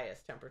have the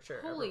highest temperature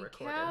ever recorded.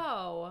 Holy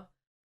cow.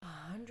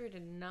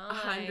 109.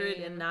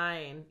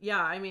 109.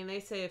 Yeah, I mean, they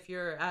say if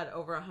you're at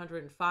over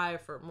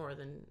 105 for more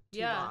than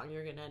too long,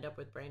 you're going to end up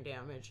with brain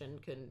damage and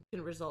can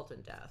result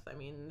in death. I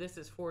mean, this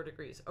is 4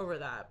 degrees over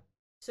that.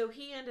 So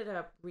he ended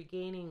up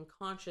regaining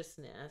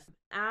consciousness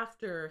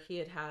after he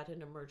had had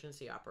an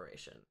emergency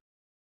operation.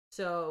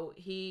 So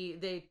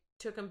they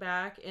took him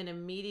back and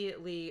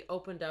immediately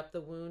opened up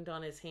the wound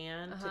on his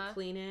hand to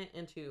clean it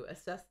and to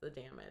assess the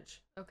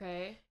damage.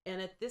 Okay.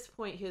 And at this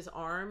point, his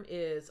arm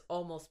is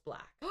almost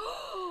black.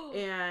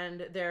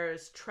 And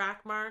there's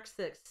track marks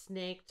that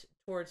snaked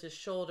towards his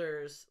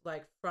shoulders,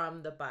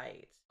 from the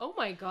bite. Oh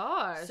my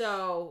gosh.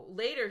 So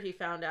later he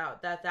found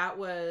out that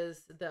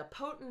was the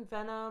potent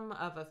venom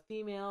of a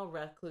female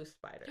recluse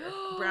spider,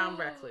 brown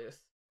recluse.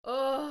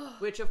 Oh,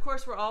 which of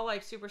course we're all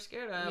super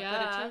scared of,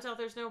 but it turns out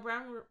there's no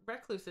brown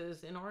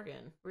recluses in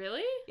Oregon.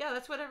 Really? Yeah,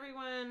 that's what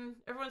everyone's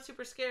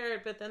super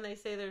scared, but then they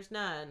say there's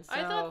none. So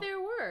I thought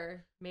there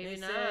were. Maybe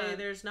they not. say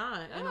there's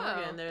not in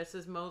Oregon. This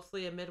is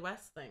mostly a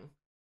Midwest thing.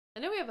 I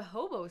know we have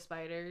hobo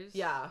spiders.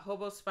 Yeah,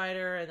 hobo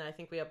spider, and I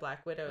think we have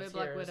black widows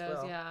here as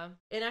well. Yeah.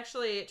 And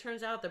actually, it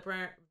turns out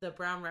the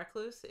brown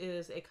recluse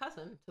is a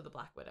cousin to the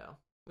black widow,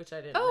 which I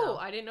didn't know. Oh,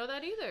 I didn't know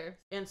that either.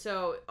 And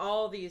so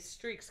all these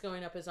streaks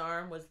going up his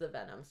arm was the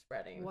venom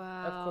spreading.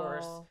 Wow. Of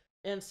course.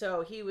 And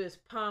so he was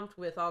pumped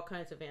with all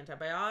kinds of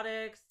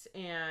antibiotics,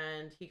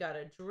 and he got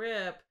a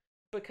drip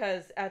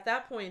because at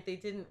that point they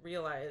didn't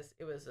realize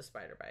it was a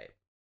spider bite.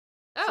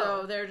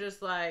 Oh. So they're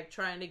just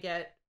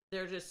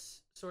they're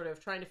just sort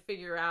of trying to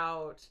figure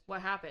out what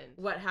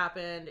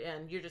happened,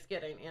 and you're just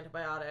getting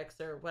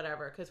antibiotics or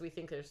whatever because we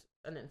think there's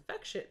an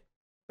infection,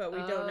 but we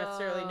don't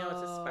necessarily know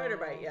it's a spider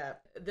bite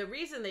yet. The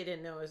reason they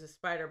didn't know it was a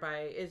spider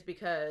bite is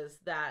because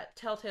that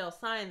telltale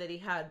sign that he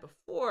had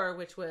before,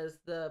 which was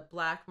the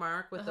black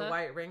mark with the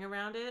white ring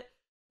around it,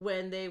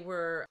 when they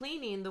were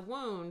cleaning the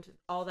wound,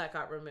 all that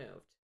got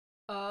removed.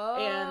 Oh.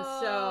 And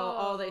so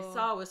all they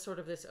saw was sort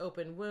of this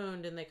open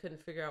wound, and they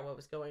couldn't figure out what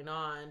was going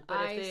on.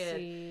 But if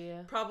they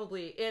had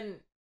probably, and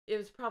it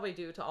was probably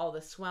due to all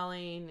the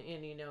swelling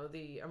and,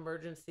 the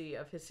emergency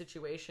of his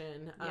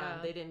situation.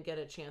 They didn't get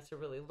a chance to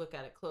really look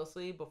at it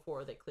closely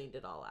before they cleaned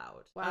it all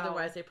out. Wow.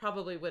 Otherwise, they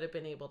probably would have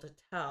been able to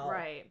tell.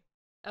 Right.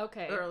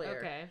 Okay. Earlier.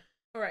 Okay.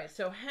 All right,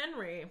 so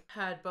Henry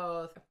had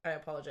both, I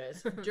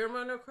apologize,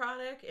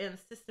 dermonecrotic and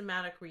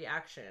systematic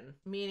reaction,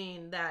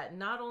 meaning that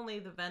not only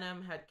the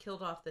venom had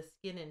killed off the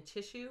skin and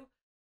tissue,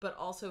 but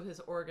also his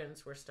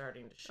organs were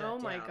starting to shut down.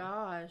 Oh my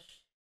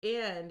gosh.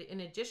 And in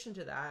addition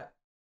to that,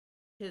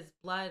 his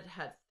blood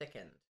had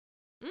thickened.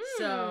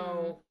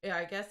 So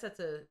I guess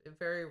that's a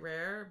very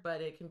rare,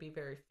 but it can be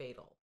very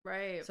fatal.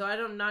 Right. So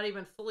I'm not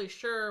even fully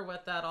sure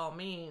what that all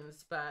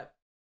means, but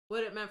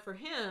What it meant for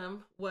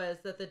him was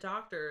that the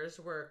doctors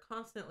were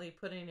constantly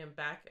putting him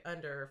back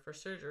under for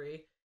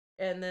surgery.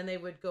 And then they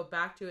would go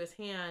back to his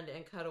hand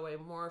and cut away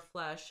more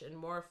flesh and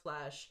more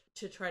flesh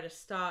to try to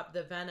stop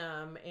the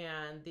venom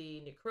and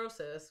the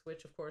necrosis,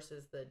 which of course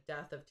is the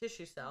death of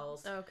tissue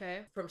cells,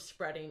 from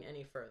spreading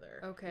any further.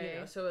 Okay. You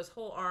know, so his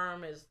whole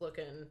arm is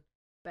looking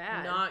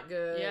bad, not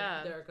good.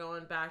 Yeah. They're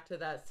going back to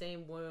that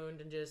same wound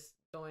and just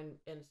going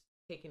and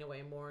taking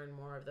away more and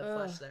more of the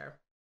flesh there.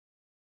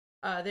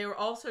 They were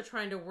also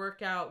trying to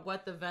work out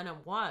what the venom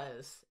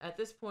was. At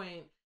this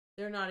point,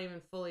 they're not even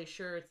fully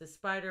sure it's a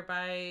spider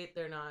bite.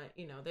 They're not,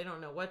 you know, they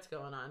don't know what's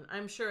going on.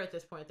 I'm sure at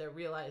this point they're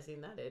realizing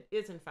that it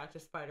is in fact a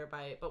spider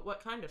bite, but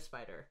what kind of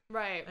spider?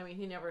 Right. I mean,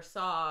 he never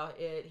saw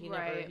it. He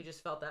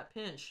just felt that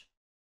pinch.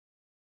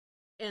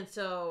 And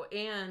so,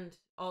 and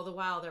all the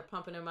while they're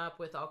pumping him up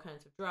with all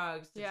kinds of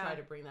drugs to try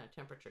to bring that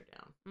temperature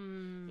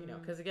down. You know,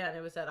 because again,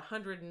 it was at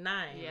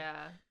 109.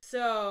 Yeah.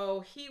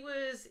 So he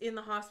was in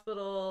the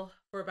hospital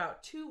for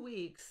about 2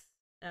 weeks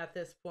at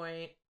this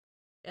point.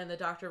 And the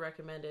doctor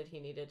recommended he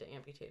needed to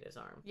amputate his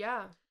arm.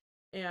 Yeah.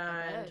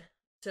 And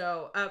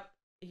so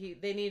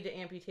they needed to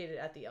amputate it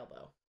at the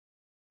elbow.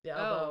 The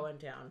elbow and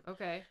down.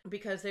 Okay.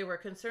 Because they were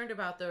concerned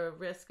about the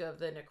risk of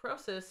the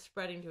necrosis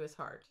spreading to his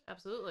heart.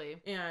 Absolutely.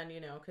 And,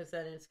 you know, because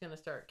then it's going to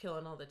start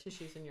killing all the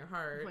tissues in your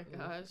heart. Oh my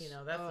gosh. And, you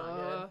know, that's not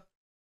good.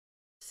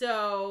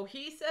 So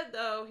he said,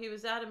 though, he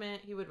was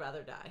adamant he would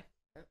rather die.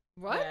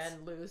 What?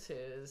 Than lose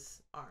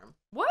his arm.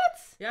 What?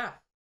 Yeah.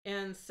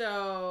 And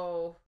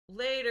so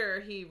later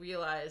he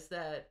realized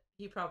that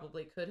he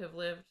probably could have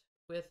lived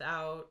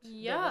without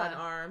the one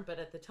arm, but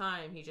at the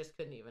time he just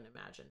couldn't even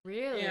imagine.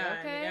 Really? Yeah,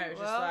 okay. Yeah, it was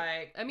just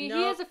like, I mean,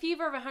 he has a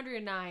fever of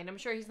 109. I'm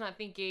sure he's not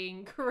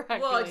thinking correctly.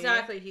 Well,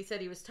 exactly. He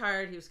said he was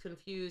tired. He was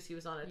confused. He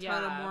was on a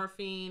ton of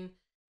morphine.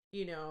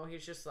 You know,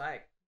 he's just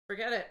like,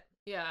 forget it.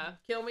 Yeah.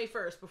 Kill me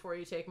first before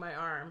you take my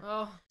arm.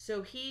 Oh.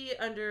 So he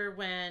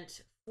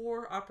underwent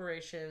 4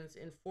 operations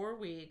in 4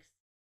 weeks.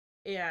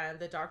 And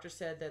the doctor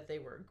said that they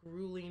were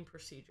grueling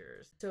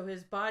procedures. So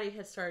his body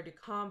had started to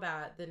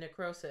combat the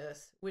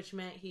necrosis, which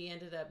meant he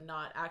ended up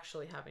not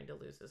actually having to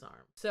lose his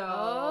arm. So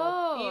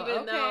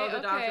even though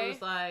the doctor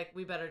was like,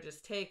 we better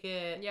just take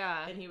it.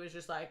 Yeah. And he was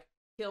just like,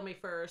 kill me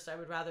first. I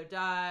would rather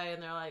die.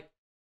 And they're like,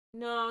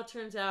 no,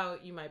 turns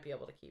out you might be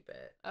able to keep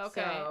it.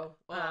 Okay. So,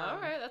 well, all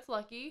right. That's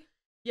lucky.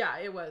 Yeah,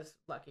 it was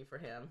lucky for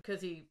him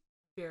because he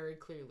very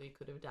clearly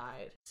could have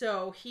died.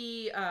 So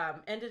he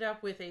ended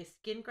up with a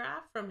skin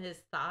graft from his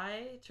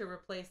thigh to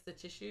replace the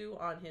tissue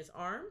on his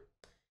arm.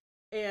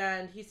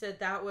 And he said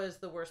that was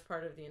the worst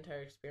part of the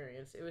entire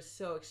experience. It was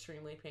so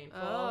extremely painful.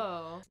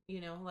 Oh.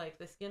 You know, like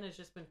the skin has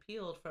just been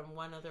peeled from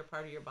one other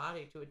part of your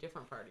body to a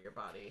different part of your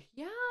body.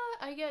 Yeah,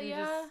 I get,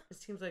 It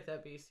seems like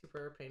that'd be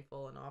super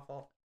painful and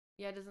awful.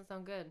 Yeah, it doesn't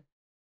sound good.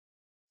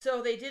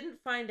 So they didn't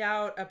find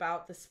out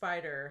about the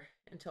spider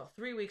until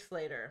 3 weeks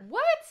later.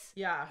 What?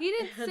 Yeah. He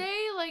didn't say,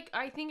 like,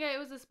 I think it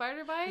was a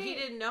spider bite? He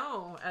didn't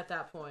know at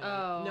that point.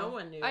 Oh. No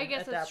one knew. I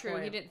guess that's true.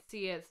 Point. He didn't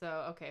see it,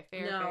 so okay,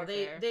 fair. No,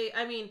 fair. they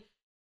I mean,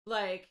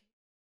 like,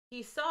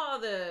 he saw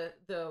the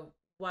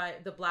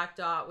black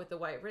dot with the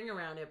white ring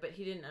around it, but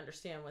he didn't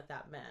understand what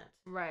that meant.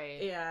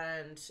 Right.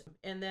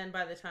 And then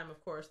by the time,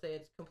 of course, they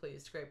had completely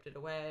scraped it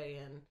away,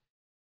 and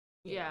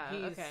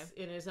he's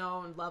in his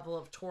own level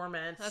of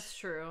torment. That's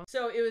true.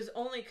 So it was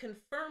only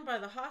confirmed by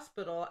the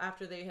hospital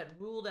after they had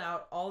ruled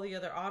out all the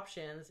other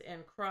options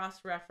and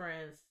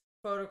cross-referenced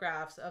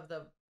photographs of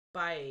the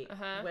bite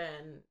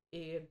when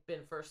he had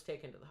been first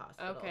taken to the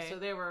hospital. Okay. So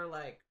they were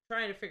like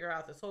trying to figure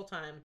out this whole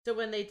time. So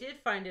when they did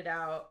find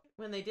out,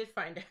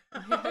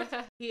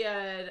 he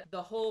had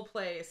the whole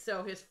place.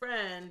 So his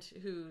friend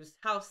whose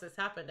house this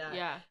happened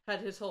at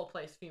had his whole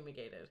place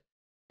fumigated.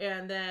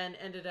 And then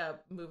ended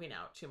up moving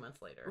out 2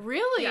 months later.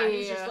 Really? Yeah,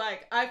 he's just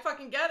like, I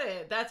fucking get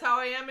it. That's how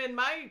I am in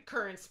my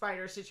current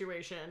spider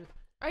situation.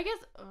 I guess.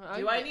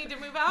 Do I need to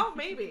move out?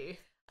 Maybe.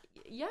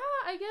 Yeah,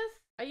 I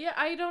guess. Yeah,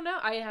 I don't know.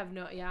 I have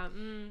no. Yeah.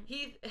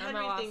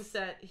 Henry thinks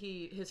that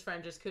his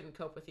friend just couldn't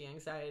cope with the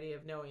anxiety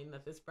of knowing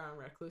that this brown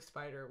recluse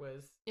spider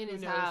was in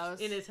his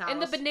house. In his house. In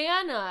the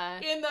banana.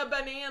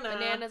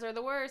 Bananas are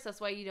the worst. That's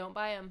why you don't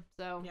buy them.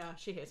 So. Yeah,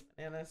 she hates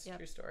bananas.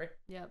 True story.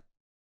 Yep.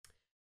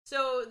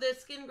 So the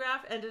skin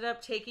graft ended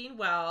up taking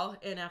well,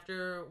 and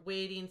after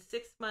waiting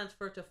 6 months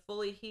for it to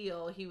fully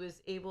heal, he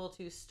was able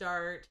to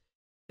start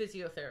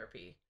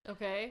physiotherapy.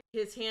 Okay.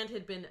 His hand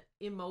had been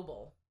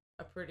immobile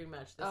pretty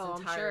much this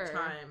entire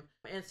time.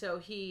 And so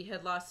he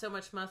had lost so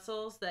much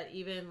muscles that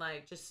even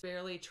like just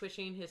barely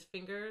twitching his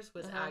fingers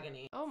was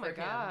agony. Oh my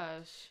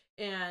gosh.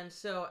 And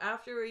so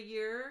after a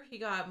year, he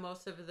got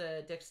most of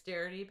the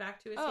dexterity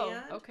back to his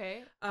hand. Oh,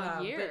 okay.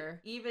 A year.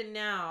 But even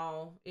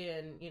now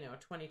in,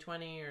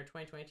 2020 or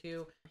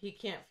 2022, he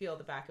can't feel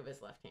the back of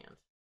his left hand.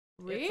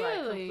 Really? It's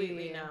like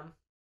completely numb.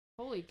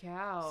 Holy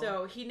cow.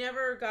 So he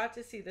never got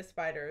to see the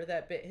spider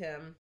that bit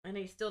him, and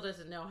he still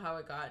doesn't know how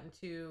it got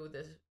into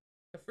the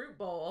fruit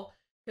bowl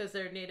because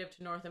they're native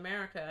to North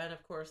America, and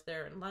of course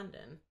they're in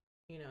London,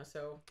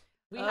 so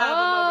We have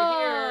him over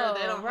here.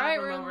 They don't right,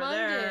 have him we're over in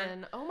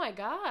London. there. Oh my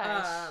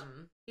gosh.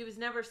 He was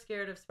never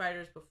scared of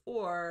spiders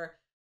before,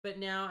 but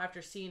now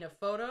after seeing a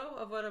photo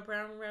of what a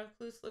brown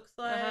recluse looks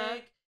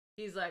like,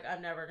 he's like,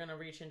 I'm never going to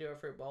reach into a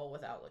fruit bowl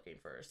without looking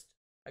first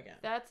again.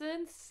 That's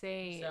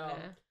insane. So,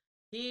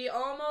 he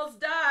almost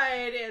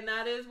died, and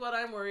that is what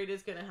I'm worried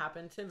is going to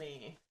happen to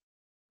me.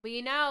 But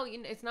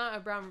it's not a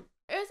brown...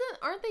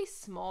 Aren't they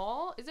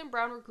small? Isn't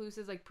brown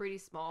recluses, like, pretty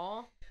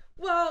small?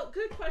 Well,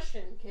 good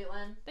question,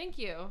 Caitlin. Thank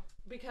you.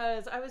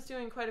 Because I was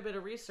doing quite a bit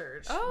of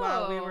research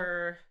while you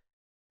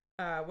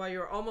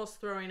were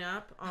almost throwing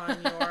up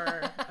on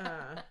your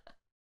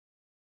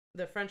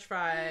the French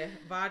fry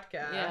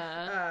vodka.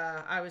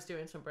 Yeah. I was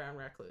doing some brown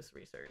recluse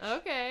research.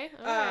 Okay.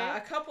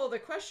 A couple of the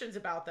questions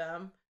about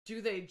them: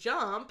 do they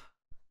jump?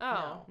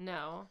 Oh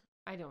no,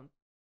 I don't.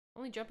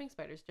 Only jumping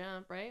spiders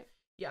jump, right?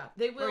 Yeah,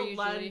 they will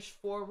lunge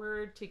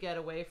forward to get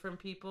away from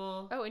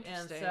people. Oh,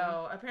 interesting. And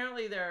so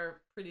apparently they're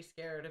pretty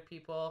scared of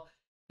people.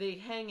 They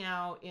hang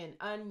out in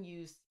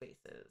unused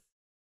spaces.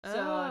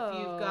 So if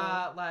you've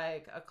got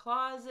like a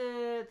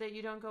closet that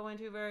you don't go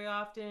into very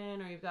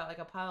often, or you've got like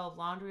a pile of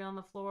laundry on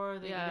the floor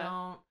that you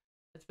don't,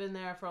 it's been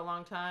there for a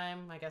long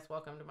time, I guess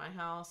welcome to my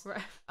house.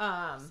 Right.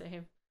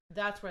 Same.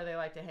 That's where they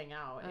like to hang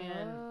out.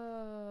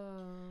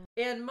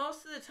 And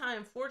most of the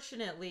time,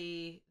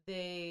 fortunately,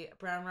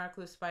 brown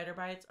recluse spider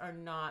bites are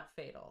not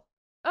fatal.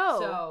 Oh.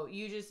 So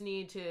you just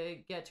need to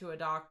get to a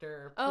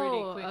doctor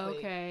pretty quickly.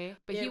 Okay.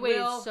 But he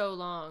waited so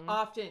long.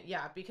 Often,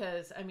 yeah,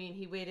 because, I mean,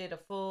 he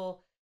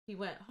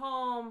went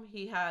home,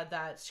 he had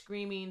that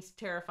screaming,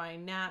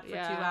 terrifying nap for 2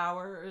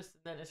 hours,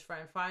 then his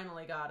friend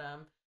finally got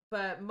him.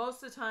 But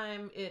most of the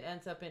time, it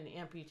ends up in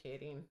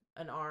amputating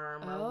an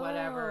arm or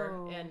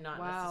whatever, and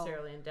not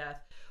necessarily in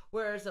death.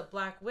 Whereas a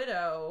black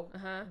widow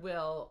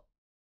will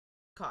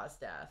cause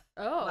death.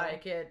 Oh.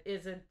 Like, it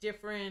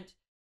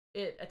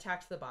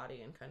attacks the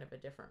body in kind of a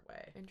different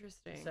way.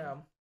 Interesting.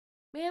 So,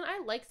 man,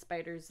 I like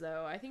spiders,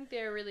 though. I think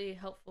they're really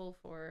helpful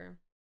for...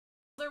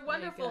 They're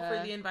wonderful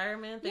for the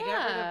environment. They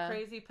get rid of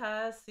crazy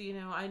pests. You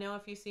know, I know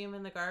if you see them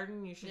in the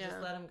garden, you should just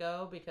let them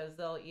go because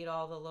they'll eat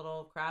all the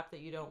little crap that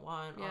you don't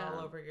want all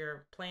over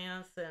your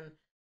plants.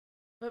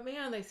 But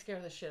man, they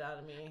scare the shit out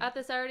of me. At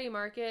the Saturday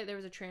market, there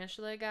was a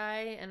tarantula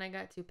guy, and I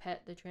got to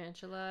pet the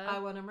tarantula. I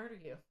want to murder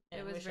you.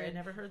 I wish I had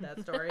never heard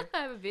that story. I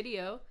have a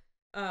video.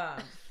 No.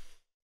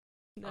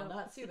 I'll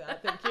not see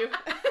that. Thank you.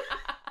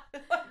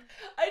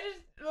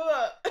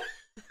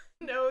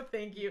 No,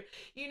 thank you.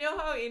 You know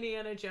how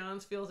Indiana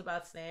Jones feels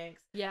about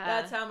snakes? Yeah.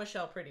 That's how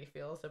Michelle Pretty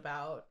feels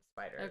about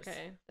spiders.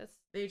 Okay.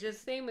 They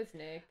just same with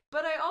Nick.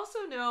 But I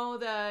also know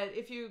that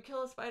if you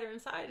kill a spider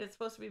inside, it's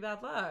supposed to be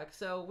bad luck.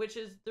 So, which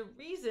is the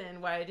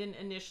reason why I didn't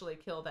initially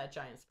kill that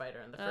giant spider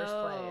in the first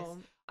place.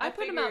 I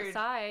put him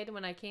outside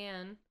when I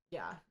can.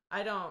 Yeah.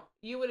 I don't.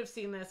 You would have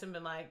seen this and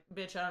been like,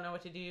 bitch, I don't know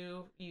what to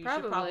do. You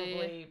should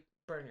probably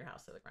burn your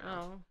house to the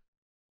ground. Oh.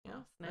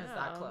 Yeah, it's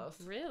that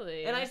close.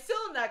 Really? And I still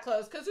am that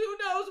close because who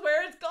knows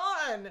where it's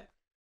gone?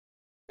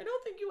 I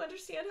don't think you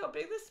understand how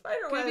big this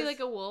spider was. Could it be like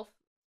a wolf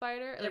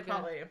spider? Like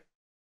probably.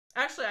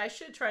 Actually, I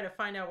should try to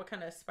find out what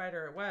kind of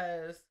spider it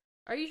was.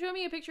 Are you showing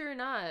me a picture or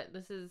not?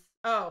 This is...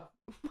 Oh.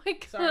 My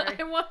God. Sorry.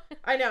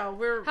 I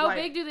know. How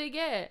big do they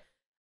get?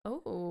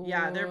 Oh.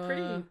 Yeah, they're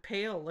pretty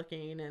pale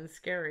looking and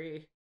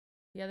scary.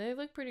 Yeah, they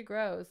look pretty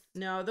gross.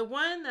 No, the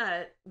one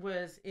that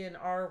was in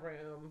our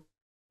room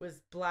was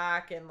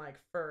black and like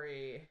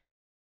furry.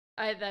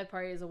 That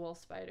probably is a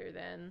wolf spider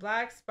then.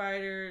 Black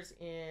spiders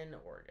in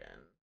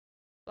Oregon.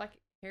 Black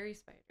hairy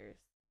spiders.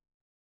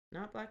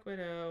 Not black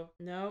widow.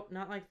 Nope,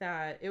 not like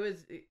that. It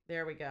was,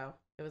 there we go.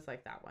 It was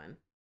like that one.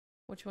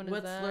 Which one is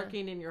that? What's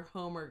lurking in your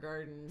home or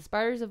garden?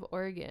 Spiders of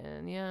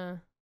Oregon, yeah.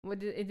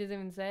 It doesn't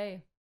even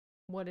say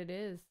what it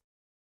is.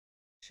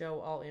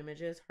 Show all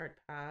images, hard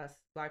pass.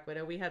 Black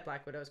widow. We had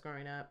black widows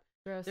growing up.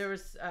 Gross. There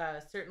was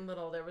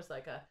there was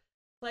like a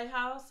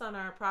playhouse on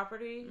our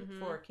property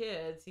for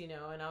kids, you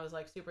know, and I was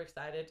like super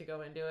excited to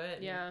go into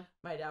it. And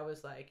my dad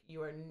was like,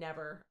 you are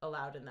never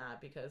allowed in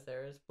that because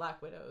there's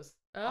black widows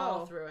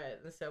all through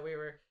it. And so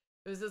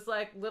it was this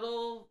like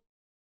little,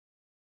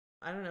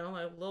 I don't know,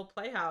 a little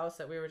playhouse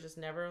that we were just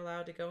never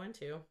allowed to go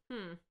into.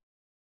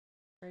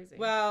 Crazy.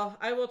 Well,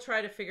 I will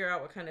try to figure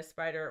out what kind of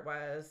spider it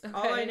was. Okay.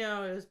 All I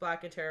know is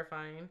black and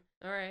terrifying.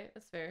 All right,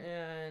 that's fair.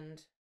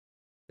 And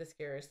the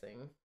scariest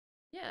thing.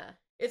 Yeah.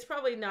 It's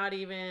probably not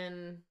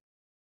even...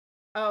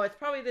 Oh, it's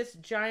probably this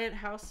giant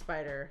house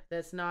spider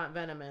that's not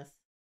venomous.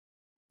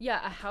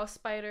 Yeah, a house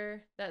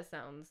spider. That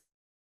sounds...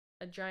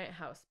 A giant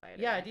house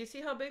spider. Yeah, do you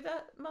see how big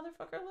that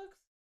motherfucker looks?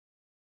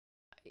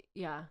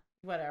 Yeah.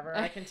 Whatever,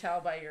 I can tell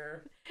by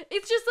your...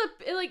 It's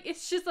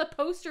just a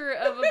poster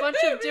of a bunch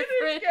of different...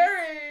 It's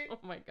scary. Oh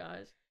my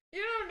gosh.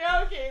 You don't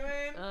know,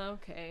 Caitlin.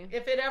 Okay.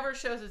 If it ever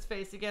shows its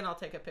face again, I'll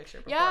take a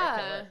picture before I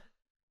kill it.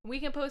 We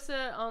can post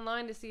it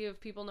online to see if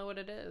people know what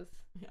it is.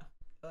 Yeah.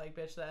 Like,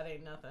 bitch, that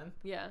ain't nothing.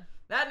 Yeah.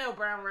 That no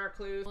brown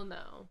recluse. Well,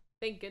 no.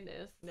 Thank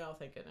goodness. No,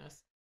 thank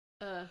goodness.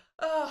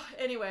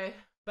 Anyway,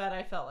 but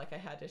I felt like I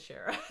had to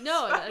share a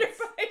no, spider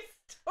bite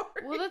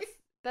story. Well,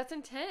 That's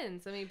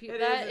intense. I mean, It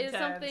that is is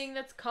intense. something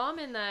that's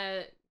common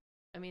that,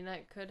 I mean,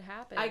 that could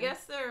happen. I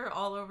guess they're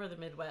all over the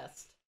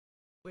Midwest,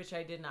 which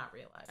I did not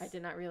realize. I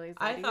did not realize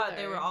that I thought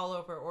they either. were all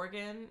over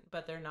Oregon,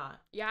 but they're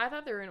not. Yeah, I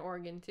thought they were in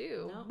Oregon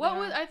too. No, What they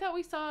was? aren't. I thought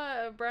we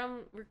saw a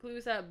brown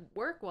recluse at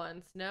work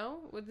once.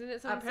 No, didn't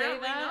it someone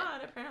Apparently say that?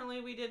 not. Apparently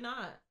we did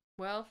not.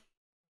 Well,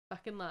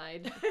 fucking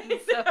lied.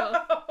 So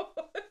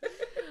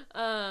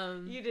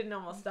So, you didn't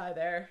almost die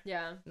there.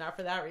 yeah, Not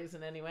for that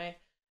reason, anyway.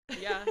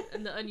 yeah,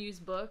 and the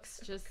unused books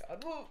just.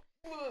 God. Whoop,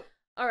 whoop.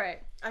 All right,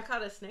 I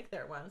caught a snake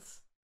there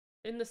once.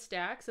 in the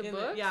stacks of In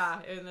books.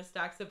 in the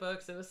stacks of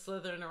books, it was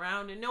slithering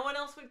around, and no one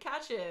else would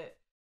catch it.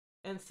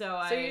 And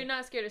so So you're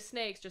not scared of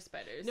snakes, just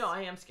spiders. No,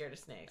 I am scared of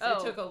snakes. Oh.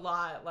 It took a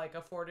lot, like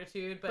a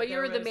fortitude. But you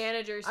there were the was-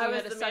 manager, so I you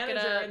was had to the suck manager,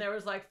 it up. and there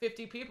was like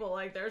 50 people.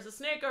 Like, there's a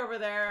snake over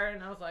there,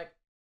 and I was like,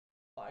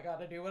 well, I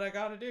gotta do what I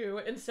gotta do.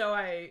 And so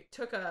I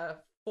took a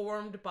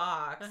formed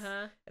box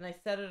Uh-huh. and I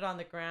set it on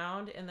the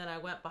ground, and then I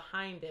went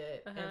behind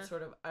it Uh-huh. and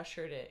sort of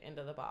ushered it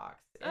into the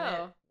box. And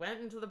Oh. it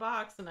went into the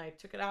box, and I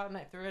took it out and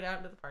I threw it out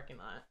into the parking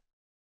lot.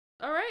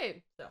 All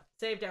right. So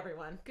saved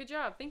everyone. Good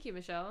job. Thank you,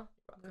 Michelle.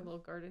 A little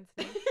garden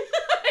snake. I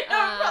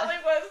know, it probably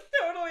was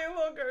totally a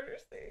little garter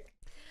snake.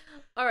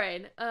 All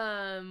right.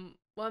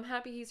 Well, I'm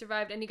happy he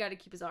survived, and he got to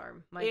keep his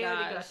arm. My And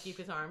gosh. he got to keep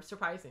his arm,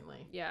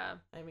 surprisingly. Yeah.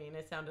 I mean,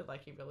 it sounded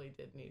like he really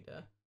did need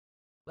to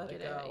let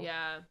Get it go.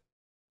 Yeah.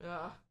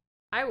 Ugh.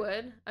 I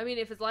would. I mean,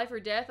 if it's life or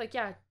death, like,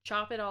 yeah,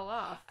 chop it all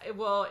off.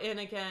 Well, and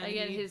again,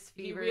 His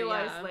fever. he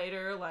realized yeah.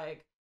 later,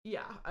 like,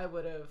 yeah, I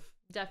would have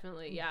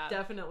Definitely. Yeah.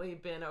 definitely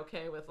been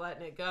okay with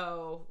letting it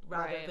go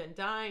rather Right. than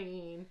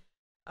dying.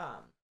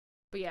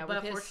 But yeah,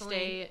 but with his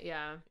fortunately- stay,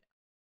 yeah.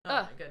 Oh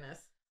Ugh. my goodness.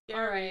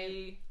 All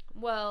right.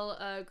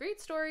 Well, great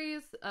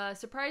stories.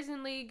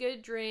 Surprisingly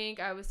good drink.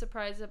 I was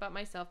surprised about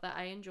myself that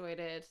I enjoyed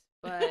it,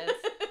 but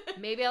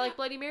maybe I like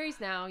Bloody Marys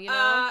now. You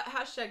know,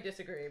 Hashtag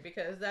disagree,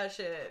 because that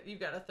shit, you've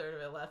got a third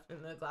of it left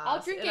in the glass.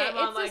 I'll drink and it. I'm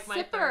on, It's like, a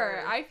my sipper.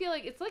 third. I feel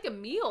like it's like a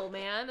meal,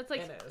 man. It's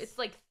like It is. it's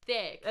like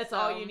thick. That's so-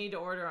 all you need to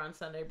order on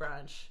Sunday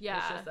brunch. Yeah.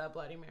 It's just that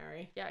Bloody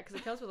Mary. Yeah, because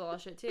it comes with a lot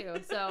of shit too.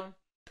 So,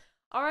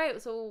 all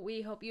right. So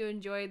we hope you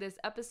enjoyed this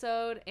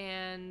episode,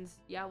 and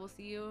yeah, we'll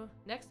see you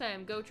next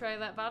time. Go try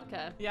that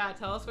vodka. Yeah,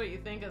 tell us what you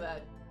think of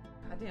that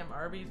goddamn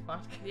Arby's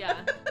vodka. Yeah,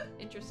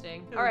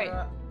 interesting. All right.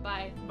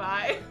 Bye.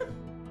 Bye.